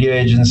our media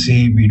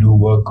agency. We do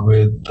work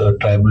with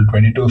Tribal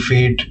 22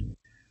 Feet.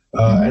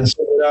 And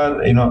so there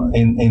are,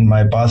 in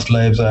my past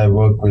lives, I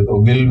worked with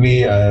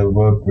Ogilvy, I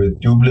worked with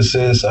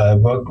Publicis, I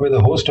worked with a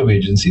host of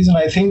agencies. And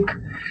I think,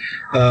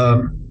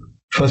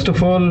 first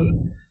of all,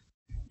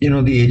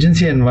 the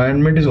agency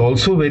environment is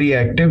also very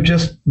active,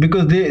 just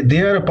because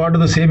they are a part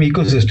of the same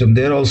ecosystem.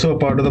 They're also a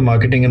part of the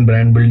marketing and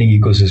brand building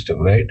ecosystem,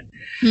 right?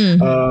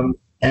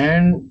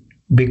 And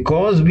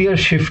because we are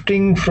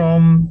shifting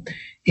from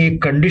a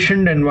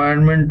conditioned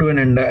environment to an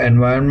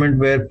environment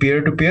where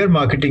peer-to-peer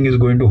marketing is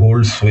going to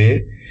hold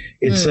sway,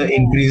 it's an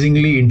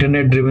increasingly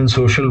internet-driven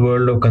social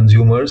world of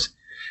consumers.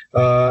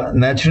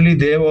 Naturally,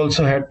 they have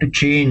also had to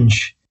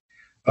change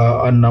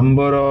a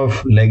number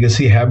of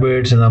legacy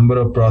habits, a number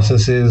of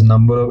processes,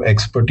 number of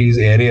expertise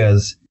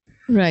areas,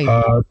 right,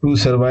 to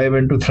survive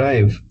and to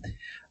thrive.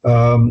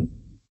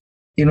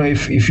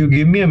 if you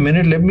give me a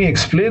minute, let me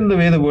explain the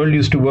way the world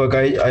used to work.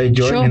 I joined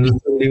Sure.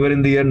 Hindustan Lever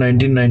in the year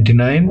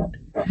 1999.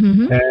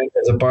 Mm-hmm. And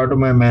as a part of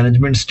my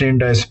management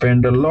stint, I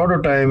spent a lot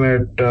of time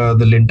at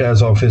the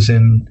Lintas office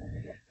in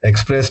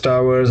Express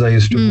Towers. I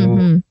used to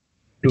Mm-hmm. go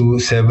to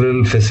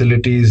several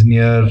facilities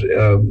near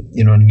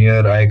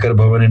Ayakar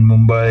Bhavan in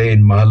Mumbai,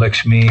 in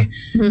Mahalakshmi.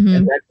 Mm-hmm.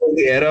 And that was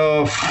the era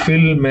of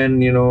film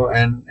and,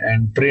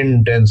 and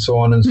print and so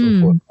on and so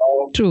Hmm. forth.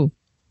 True.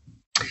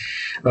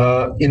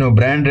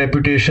 Brand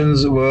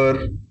reputations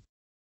were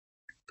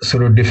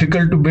sort of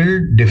difficult to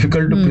build,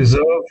 difficult to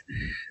preserve.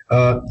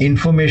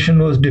 Information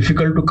was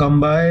difficult to come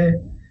by.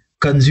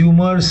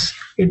 Consumers,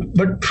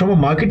 but from a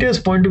marketer's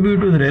point of view,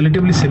 it was a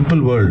relatively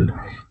simple world.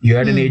 You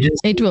had an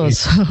agency. It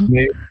was.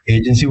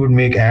 Agency would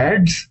make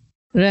ads.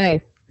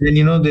 Right. Then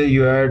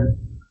you had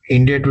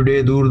India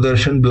Today,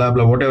 Doordarshan, blah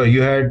blah, whatever.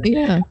 You had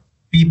Yeah.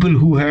 people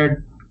who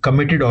had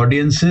committed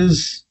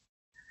audiences,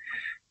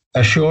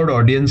 assured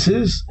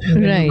audiences.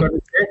 And then Right. you got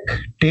to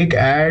take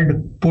ad,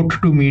 put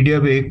to media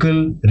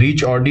vehicle,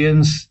 reach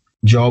audience,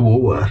 job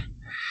over.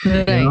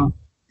 Right.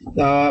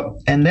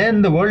 And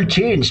then the world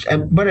changed.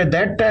 But at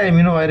that time,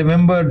 I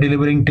remember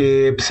delivering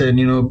tapes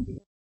and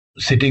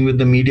sitting with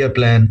the media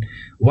plan.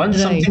 Once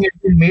Right. something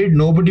had been made,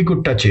 nobody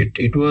could touch it.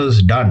 It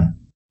was done.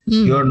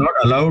 You are not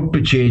allowed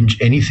to change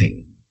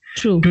anything.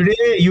 True.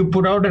 Today, you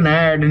put out an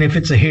ad, and if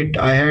it's a hit,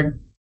 I had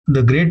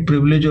the great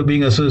privilege of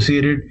being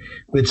associated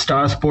with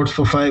Star Sports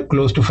for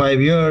close to 5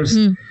 years.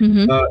 Mm-hmm.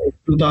 In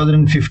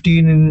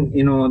 2015,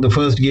 the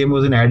first game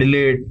was in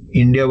Adelaide,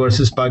 India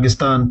versus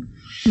Pakistan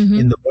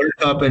in the World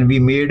Cup, and we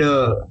made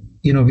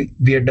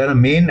we had done a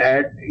main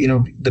ad,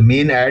 the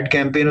main ad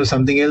campaign or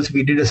something else.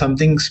 We did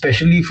something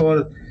specially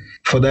for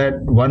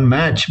that one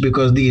match,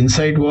 because the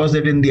insight was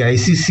that in the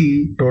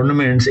ICC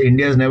tournaments,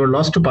 India has never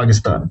lost to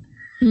Pakistan.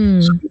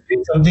 So we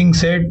did something,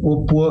 said,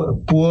 oh,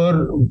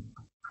 poor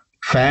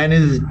fan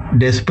is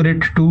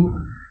desperate to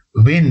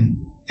win,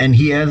 and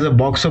he has a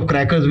box of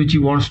crackers which he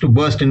wants to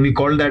burst, and we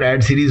called that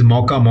ad series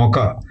Mauka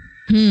Mauka.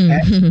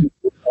 And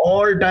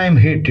all-time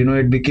hit,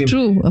 it became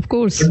True, of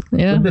course.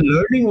 Yeah. But the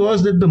learning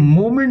was that the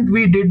moment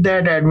we did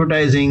that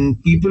advertising,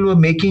 people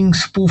were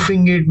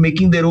spoofing it,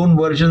 making their own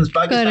versions.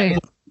 Pakistanis were making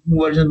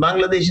versions,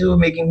 Bangladeshis were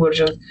making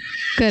versions.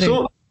 Correct.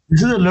 So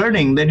this is a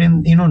learning that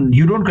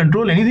you don't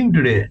control anything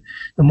today.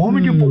 The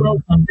moment you put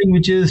out something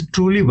which is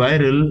truly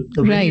viral,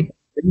 the very,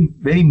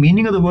 very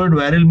meaning of the word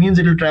viral means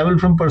it will travel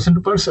from person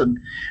to person,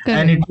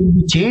 and it will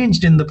be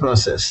changed in the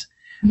process.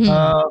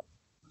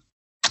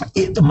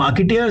 The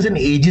marketers and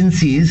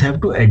agencies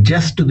have to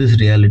adjust to this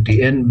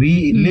reality, and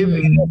we live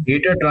in a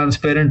data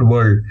transparent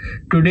world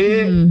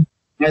today.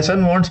 My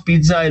son wants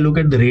pizza, I look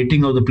at the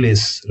rating of the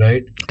place,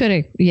 right?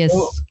 Correct. Yes.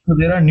 So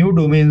there are new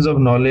domains of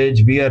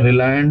knowledge. We are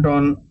reliant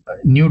on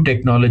new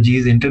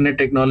technologies. Internet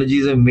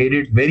technologies have made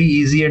it very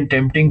easy and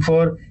tempting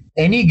for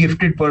any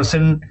gifted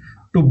person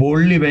to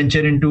boldly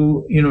venture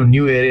into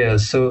new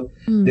areas. So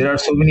there are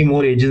so many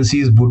more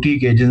agencies,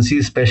 boutique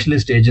agencies,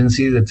 specialist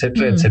agencies,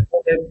 etc., etc.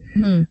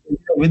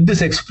 With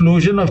this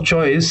explosion of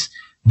choice,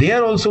 they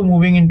are also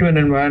moving into an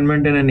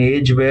environment and an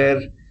age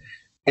where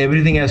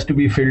everything has to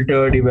be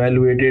filtered,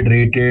 evaluated,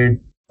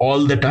 rated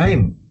all the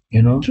time.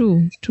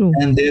 True.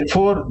 And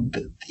therefore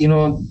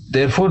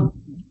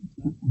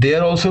they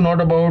are also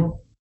not about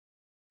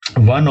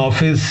one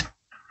office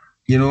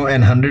and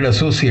 100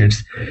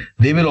 associates.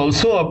 They will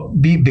also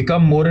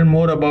become more and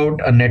more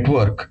about a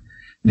network.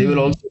 They will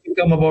also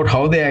become about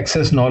how they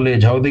access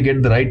knowledge, how they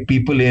get the right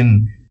people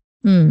in,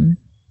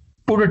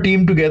 put a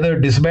team together,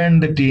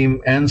 disband the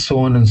team, and so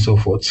on and so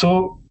forth.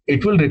 So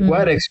it will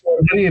require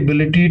extraordinary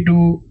ability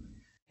to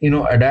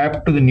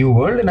adapt to the new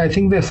world, and I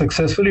think they're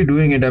successfully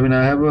doing it. I mean,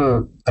 I have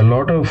a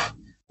lot of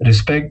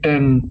respect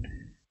and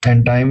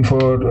time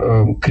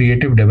for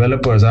creative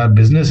developers. Our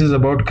business is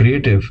about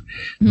creative.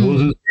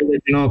 Those who say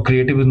that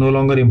creative is no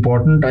longer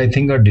important, I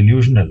think are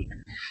delusional,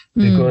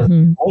 because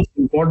the most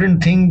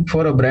important thing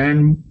for a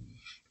brand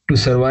to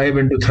survive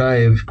and to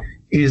thrive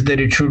is that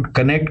it should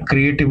connect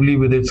creatively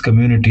with its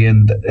community,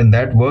 and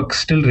that work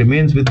still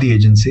remains with the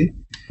agency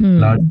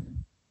largely.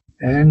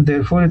 And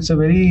therefore, it's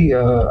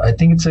I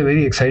think it's a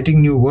very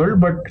exciting new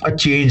world, but a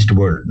changed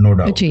world, no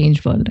doubt. A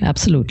changed world.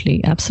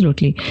 Absolutely.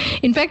 Absolutely.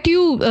 In fact,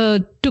 you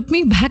took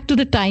me back to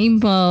the time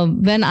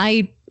when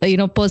I,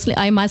 personally,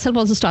 I myself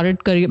also started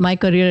my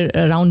career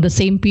around the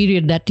same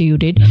period that you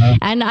did.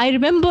 And I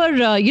remember,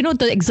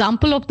 the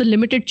example of the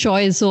limited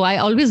choice. So I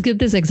always give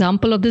this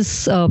example of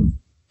this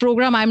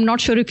program. I'm not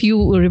sure if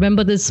you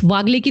remember this,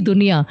 Wagle Ki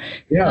Duniya.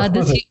 Yeah,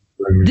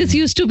 This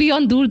used to be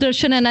on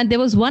Doordarshan, and there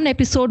was one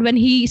episode when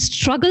he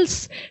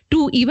struggles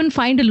to even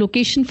find a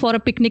location for a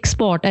picnic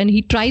spot, and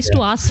he tries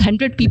to ask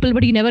 100 people,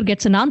 but he never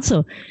gets an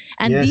answer.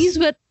 And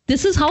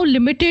this is how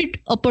limited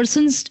a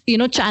person's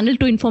channel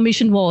to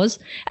information was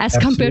as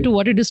compared to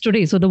what it is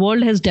today. So the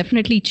world has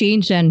definitely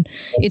changed, and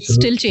it's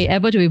still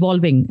ever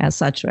evolving as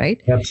such,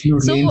 right?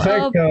 Absolutely. So, in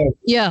fact,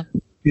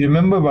 you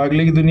remember Wagle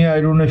Ki Duniya?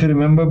 I don't know if you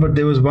remember, but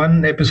there was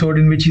one episode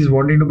in which he's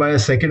wanting to buy a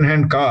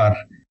second-hand car.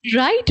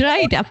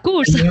 Right. Of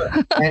course.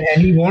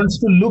 And he wants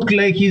to look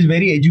like he's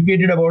very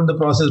educated about the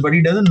process, but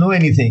he doesn't know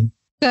anything.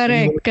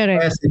 Correct.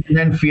 A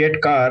second-hand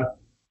Fiat car.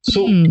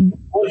 So,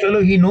 poor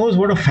fellow, he knows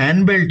what a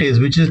fan belt is,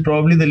 which is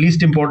probably the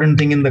least important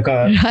thing in the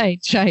car.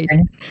 Right.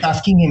 And he's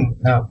asking him,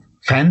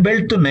 fan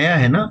belt to naya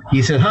hai na?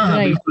 He says, हाँ,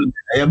 बिल्कुल,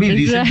 अभी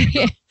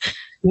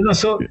recently.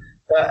 So,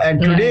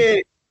 and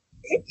today,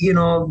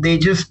 they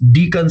just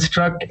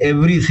deconstruct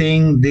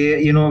everything.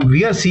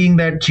 We are seeing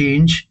that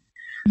change.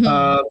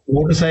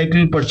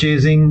 Motorcycle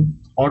purchasing,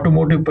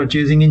 automotive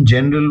purchasing in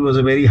general was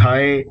a very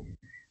high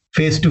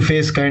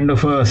face-to-face kind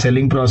of a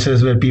selling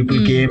process where people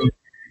came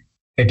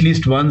at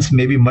least once,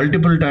 maybe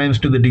multiple times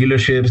to the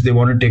dealerships. They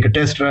want to take a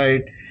test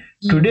ride.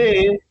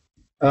 Today,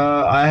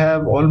 I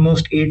have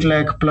almost 8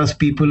 lakh plus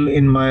people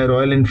in my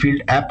Royal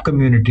Enfield app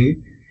community.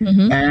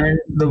 And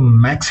the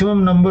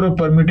maximum number of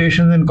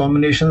permutations and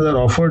combinations are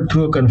offered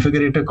through a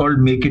configurator called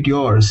Make It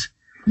Yours.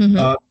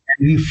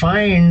 We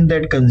find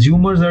that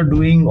consumers are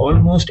doing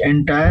almost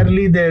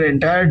entirely their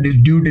entire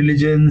due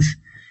diligence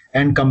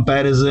and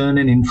comparison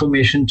and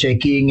information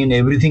checking and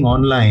everything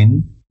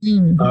online.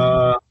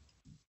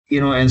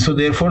 And so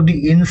therefore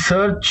the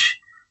in-search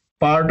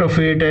part of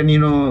it and,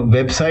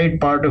 website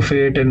part of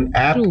it and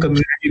app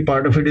community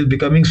part of it is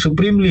becoming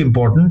supremely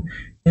important.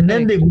 And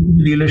then they go to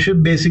the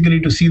dealership basically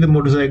to see the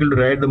motorcycle, to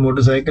ride the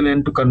motorcycle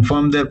and to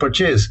confirm their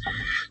purchase.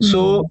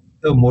 So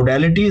the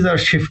modalities are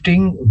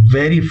shifting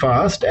very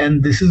fast,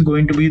 and this is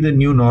going to be the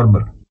new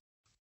normal.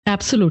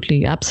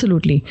 Absolutely.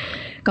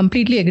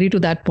 Completely agree to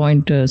that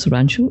point,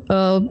 Sudhanshu.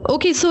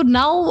 Okay, so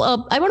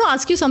now I want to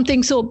ask you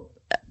something. So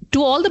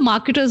to all the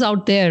marketers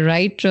out there,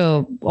 right,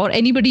 or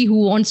anybody who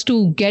wants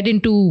to get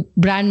into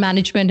brand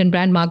management and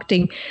brand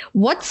marketing,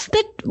 what's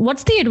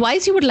the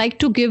advice you would like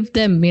to give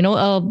them,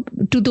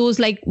 to those,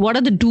 like, what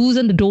are the do's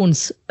and the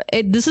don'ts?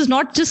 This is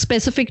not just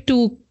specific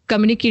to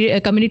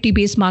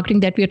community-based marketing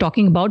that we are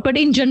talking about, but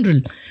in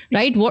general,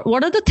 right?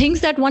 What are the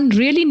things that one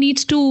really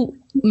needs to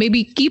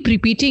maybe keep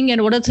repeating,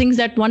 and what are things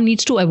that one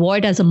needs to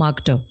avoid as a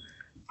marketer?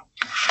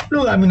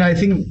 No, I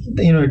think,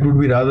 it would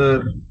be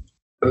rather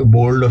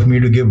bold of me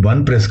to give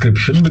one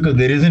prescription, because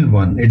there isn't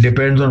one. It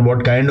depends on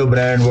what kind of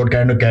brand, what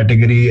kind of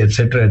category,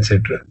 etc.,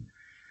 etc.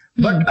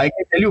 But I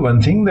can tell you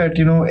one thing, that,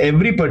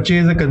 every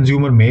purchase a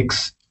consumer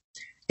makes,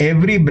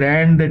 every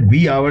brand that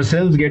we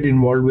ourselves get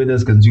involved with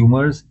as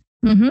consumers,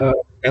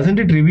 doesn't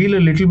it reveal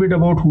a little bit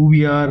about who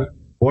we are,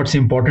 what's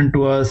important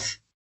to us,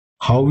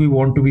 how we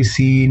want to be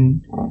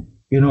seen,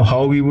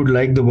 how we would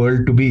like the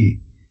world to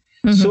be.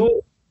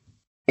 So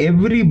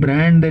every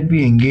brand that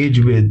we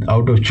engage with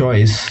out of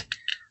choice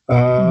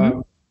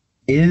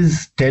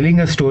is telling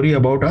a story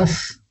about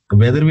us,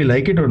 whether we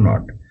like it or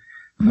not.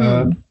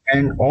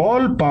 And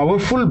all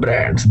powerful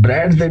brands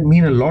that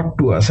mean a lot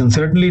to us, and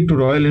certainly to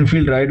Royal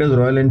Enfield riders,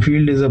 Royal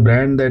Enfield is a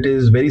brand that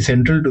is very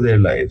central to their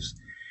lives.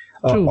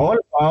 All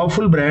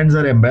powerful brands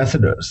are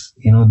ambassadors.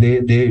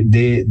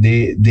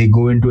 They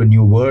go into a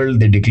new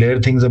world. They declare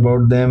things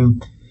about them.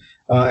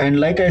 And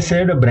like I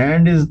said, a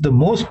brand is the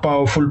most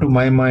powerful, to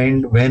my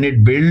mind, when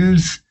it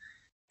builds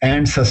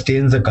and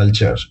sustains a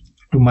culture.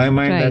 To my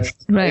mind, that's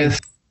the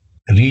best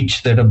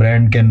reach that a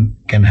brand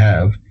can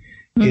have,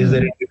 is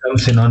that it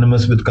becomes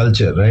synonymous with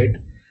culture, right?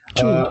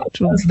 True.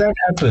 Once that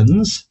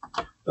happens,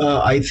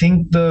 I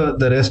think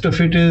the rest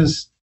of it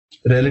is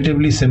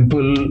relatively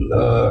simple,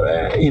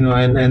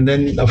 and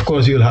then of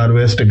course you'll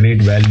harvest a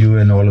great value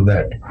and all of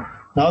that.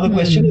 Now the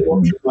question is,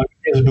 what should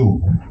marketers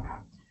do?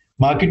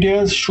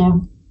 Marketers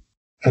should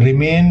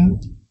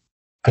remain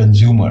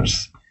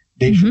consumers.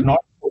 They should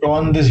not put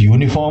on this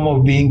uniform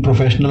of being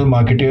professional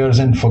marketers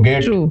and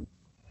forget,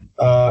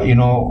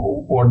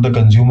 what the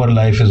consumer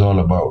life is all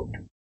about.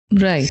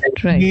 Right.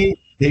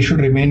 They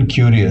should remain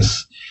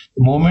curious.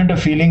 The moment a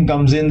feeling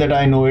comes in that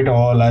I know it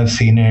all, I've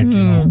seen it,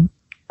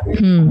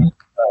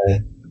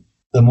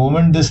 the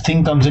moment this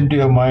thing comes into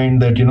your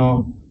mind that,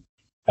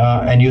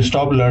 and you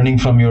stop learning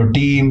from your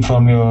team,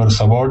 from your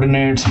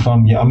subordinates,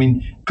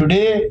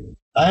 today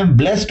I am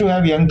blessed to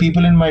have young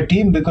people in my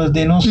team because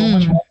they know so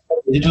much more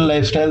about digital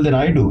lifestyle than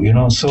I do,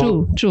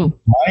 So True.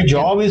 My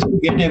job is to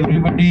get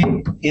everybody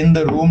in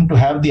the room to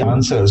have the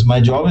answers.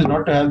 My job is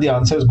not to have the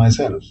answers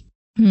myself.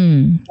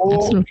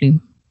 Absolutely.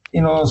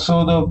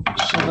 So the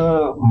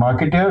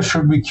marketer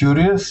should be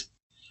curious.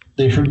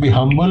 They should be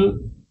humble.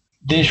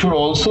 They should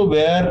also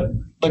wear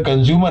the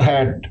consumer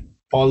hat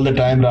all the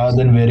time rather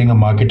than wearing a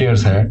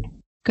marketer's hat.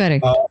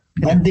 Correct.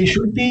 And they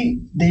should be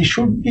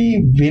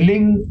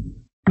willing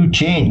to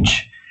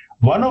change.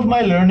 One of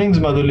my learnings,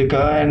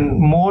 Madhulika, and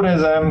more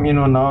as I'm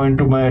now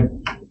into my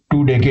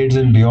 2 decades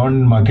and beyond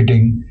in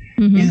marketing,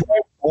 is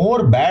that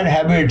more bad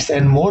habits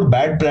and more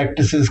bad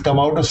practices come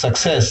out of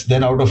success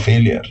than out of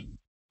failure.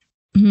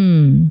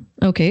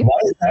 Okay. Why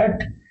is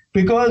that?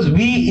 Because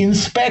we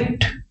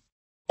inspect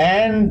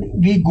and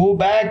we go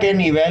back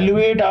and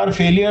evaluate our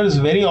failures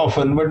very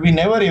often, but we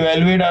never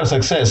evaluate our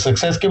success.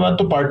 Success ke baad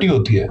to party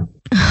hoti hai.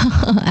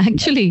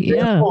 Actually,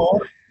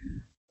 Therefore,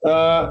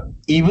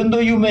 even though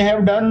you may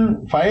have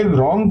done 5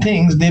 wrong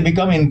things, they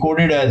become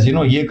encoded as,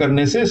 ye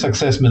karne se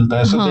success milta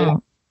hai.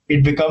 So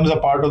it becomes a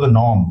part of the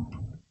norm.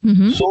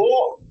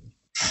 So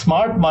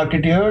smart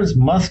marketeers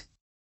must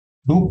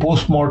do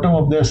post-mortem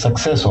of their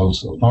success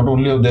also, not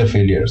only of their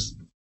failures.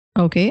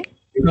 Okay.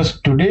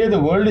 Because today the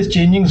world is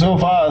changing so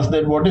fast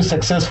that what is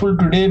successful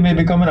today may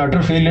become an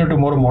utter failure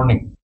tomorrow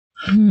morning.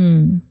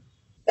 And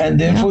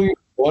therefore, you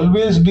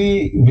always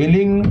be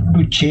willing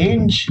to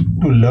change,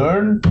 to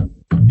learn,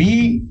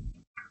 be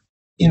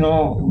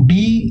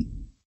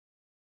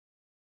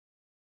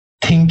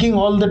thinking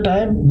all the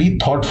time, be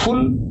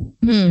thoughtful,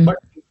 but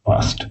be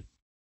fast.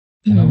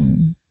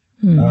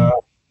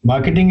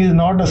 Marketing is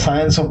not a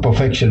science of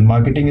perfection.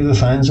 Marketing is a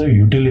science of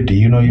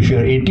utility. If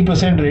you're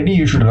 80% ready,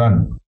 you should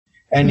run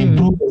and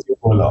improve as you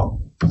go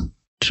along.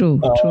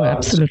 True,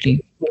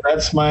 absolutely. So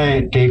that's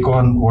my take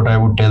on what I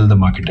would tell the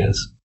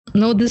marketers.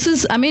 No,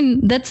 that's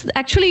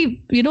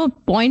actually,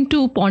 point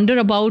to ponder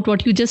about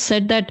what you just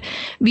said, that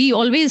we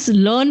always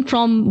learn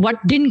from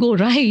what didn't go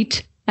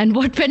right. And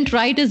what went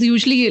right is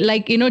usually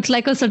like, it's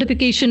like a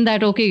certification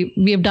that, okay,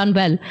 we have done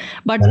well,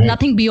 but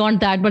nothing beyond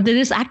that. But there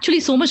is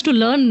actually so much to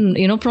learn,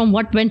 from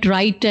what went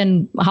right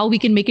and how we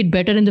can make it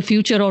better in the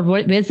future, or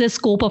where's the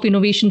scope of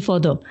innovation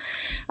further.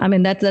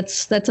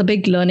 That's a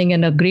big learning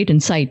and a great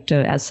insight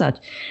as such.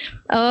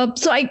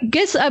 So I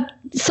guess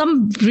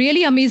some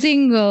really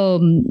amazing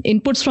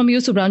inputs from you,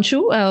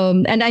 Subhranshu.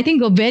 And I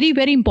think a very,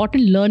 very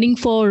important learning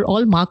for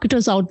all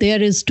marketers out there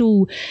is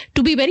to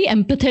be very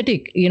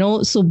empathetic.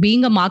 So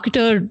being a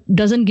marketer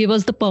doesn't give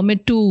us the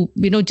permit to,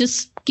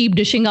 just keep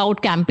dishing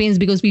out campaigns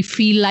because we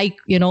feel like,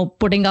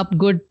 putting up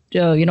good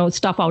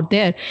stuff out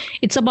there.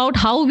 It's about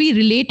how we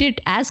relate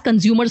it as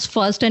consumers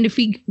first. And if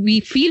we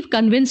feel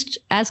convinced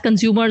as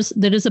consumers,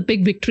 there is a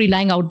big victory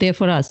lying out there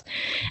for us.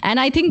 And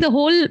I think the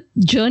whole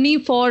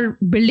journey for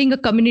building a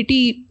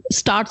community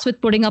starts with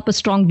putting up a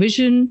strong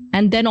vision,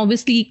 and then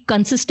obviously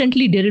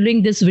consistently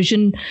delivering this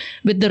vision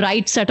with the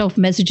right set of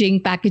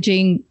messaging,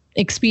 packaging,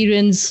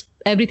 experience,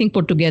 everything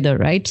put together,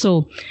 right?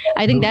 So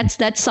I think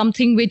that's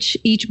something which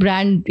each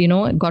brand,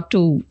 got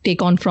to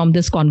take on from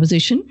this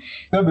conversation.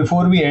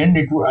 Before we end,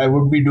 I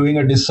would be doing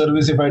a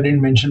disservice if I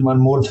didn't mention one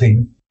more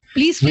thing.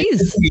 Please.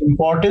 The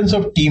importance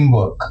of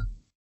teamwork.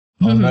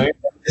 All right.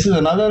 This is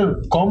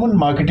another common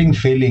marketing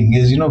failing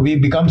is, we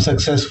become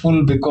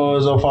successful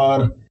because of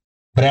our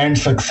brand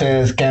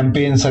success,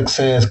 campaign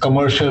success,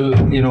 commercial,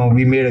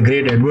 we made a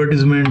great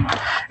advertisement,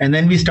 and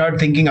then we start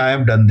thinking, I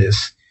have done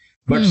this.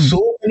 But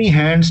so many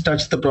hands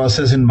touch the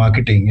process in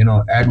marketing,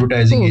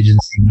 advertising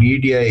agency,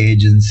 media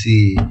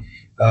agency,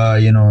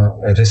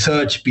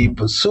 research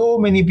people. So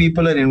many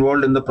people are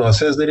involved in the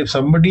process that if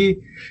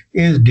somebody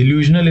is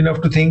delusional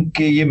enough to think,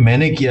 ye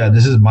maine kiya,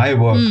 this is my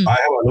work, I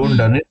have alone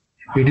done it,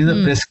 it is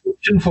a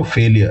prescription for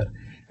failure.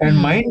 And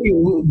mind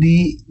you,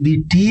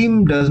 the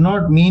team does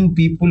not mean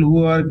people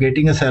who are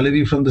getting a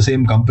salary from the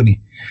same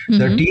company.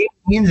 The team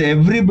means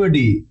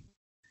everybody,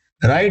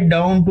 right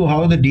down to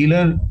how the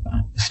dealer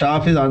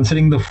staff is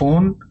answering the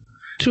phone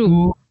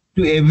to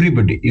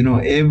everybody.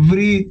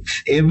 Every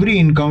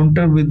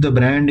encounter with the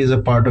brand is a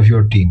part of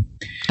your team.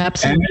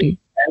 Absolutely.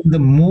 And the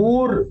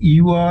more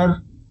you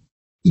are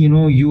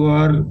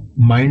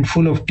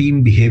mindful of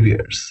team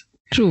behaviors.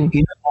 True.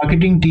 In a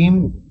marketing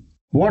team,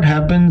 what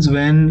happens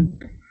when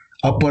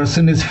a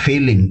person is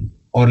failing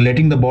or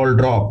letting the ball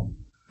drop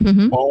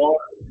or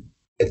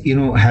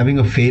having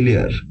a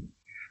failure?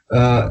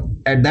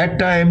 At that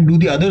time, do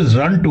the others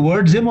run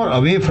towards him or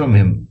away from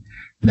him?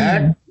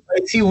 That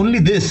I see only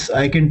this.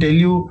 I can tell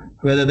you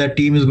whether that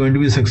team is going to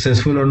be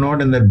successful or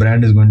not, and that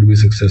brand is going to be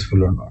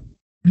successful or not.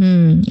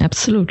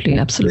 Absolutely.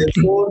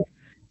 Therefore,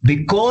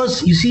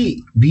 because you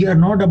see, we are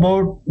not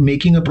about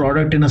making a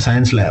product in a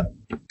science lab.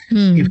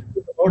 If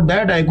about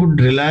that, I could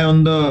rely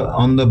on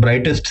the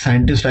brightest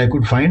scientist I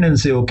could find and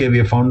say, okay, we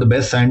have found the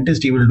best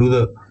scientist. He will do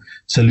the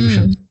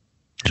solutions.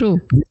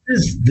 True.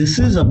 This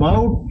is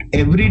about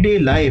everyday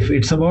life.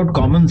 It's about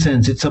common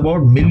sense. It's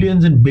about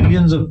millions and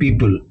billions of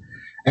people.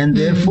 And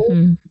therefore,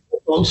 we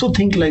also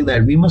think like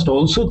that. We must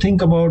also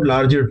think about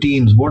larger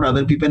teams, what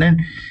other people, and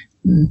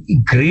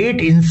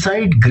great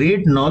insight,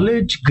 great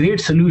knowledge, great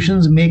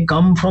solutions may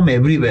come from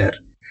everywhere.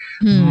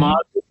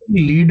 Marketing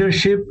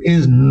leadership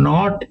is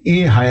not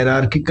a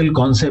hierarchical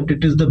concept.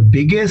 It is the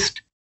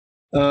biggest,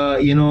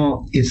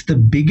 it's the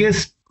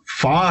biggest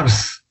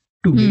farce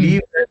to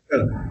believe that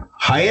the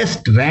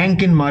highest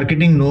rank in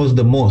marketing knows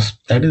the most.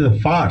 That is a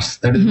farce.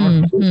 That is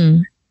not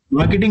true.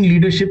 Marketing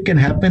leadership can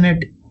happen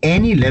at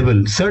any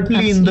level.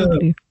 Certainly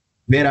Absolutely.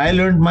 Where I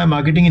learned my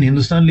marketing in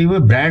Hindustan Lever,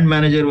 brand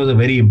manager was a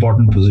very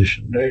important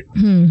position, right?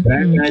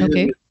 Brand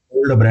manager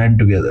hold a brand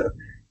together.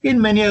 In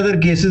many other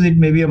cases, it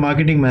may be a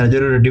marketing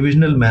manager or a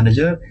divisional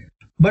manager,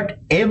 but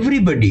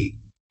everybody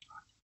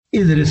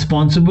is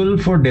responsible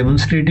for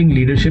demonstrating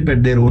leadership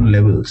at their own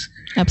levels.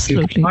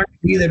 Absolutely. It cannot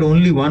be that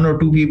only one or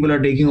two people are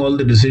taking all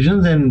the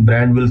decisions and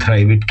brand will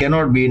thrive. It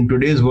cannot be. In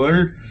today's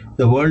world,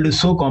 the world is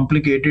so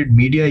complicated,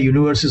 media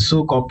universe is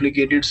so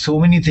complicated, so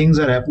many things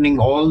are happening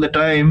all the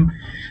time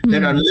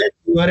that unless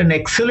you are an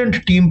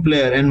excellent team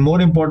player and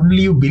more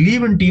importantly, you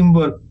believe in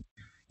teamwork,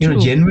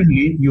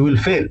 genuinely, you will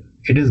fail.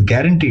 It is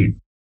guaranteed.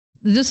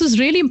 this is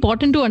really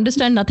important to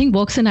understand. Nothing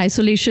works in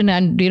isolation.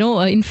 And,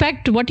 in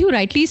fact, what you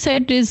rightly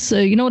said is,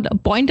 the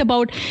point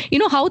about,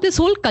 how this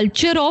whole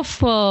culture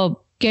of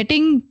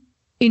getting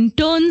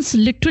interns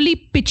literally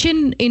pitch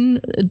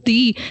in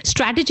the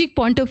strategic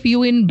point of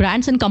view in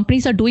brands and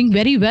companies are doing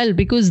very well,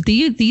 because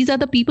these are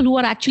the people who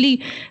are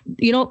actually,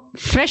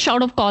 fresh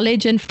out of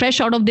college and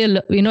fresh out of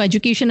their,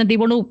 education, and they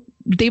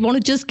want to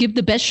just give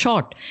the best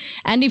shot.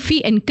 And if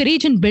we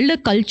encourage and build a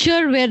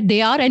culture where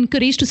they are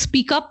encouraged to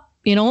speak up,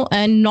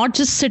 and not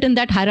just sit in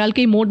that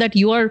hierarchy mode that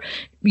you're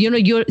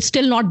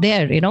still not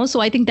there, So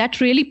I think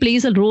that really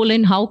plays a role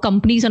in how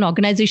companies and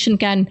organization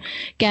can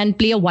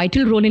play a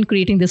vital role in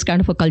creating this kind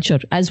of a culture,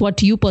 as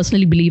what you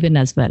personally believe in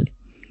as well.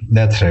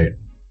 That's right.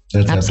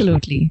 That's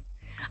absolutely.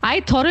 I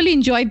thoroughly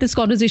enjoyed this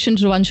conversation,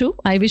 Shravanshu.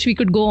 I wish we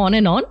could go on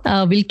and on.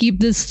 We'll keep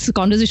this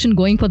conversation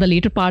going for the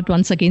later part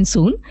once again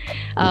soon.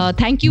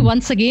 Thank you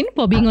once again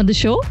for being on the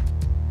show.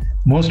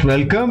 Most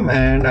welcome,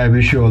 and I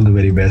wish you all the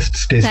very best.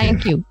 Stay safe.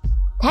 Thank you.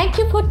 Thank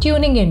you for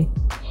tuning in.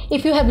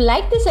 If you have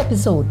liked this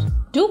episode,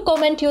 do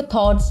comment your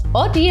thoughts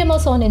or DM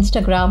us on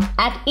Instagram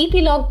at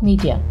Epilogue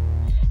Media.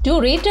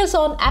 Do rate us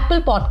on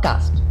Apple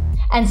Podcast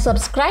and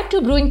subscribe to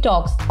Brewing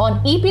Talks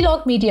on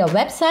Epilogue Media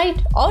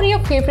website or your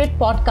favorite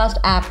podcast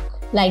app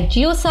like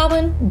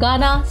JioSaavn,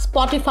 Gaana,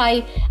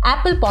 Spotify,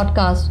 Apple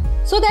Podcast,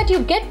 so that you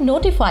get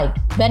notified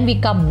when we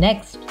come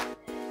next.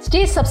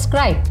 Stay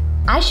subscribed.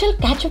 I shall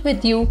catch up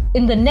with you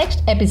in the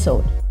next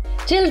episode.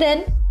 Till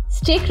then,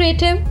 stay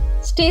creative,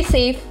 stay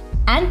safe,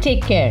 and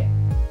take care.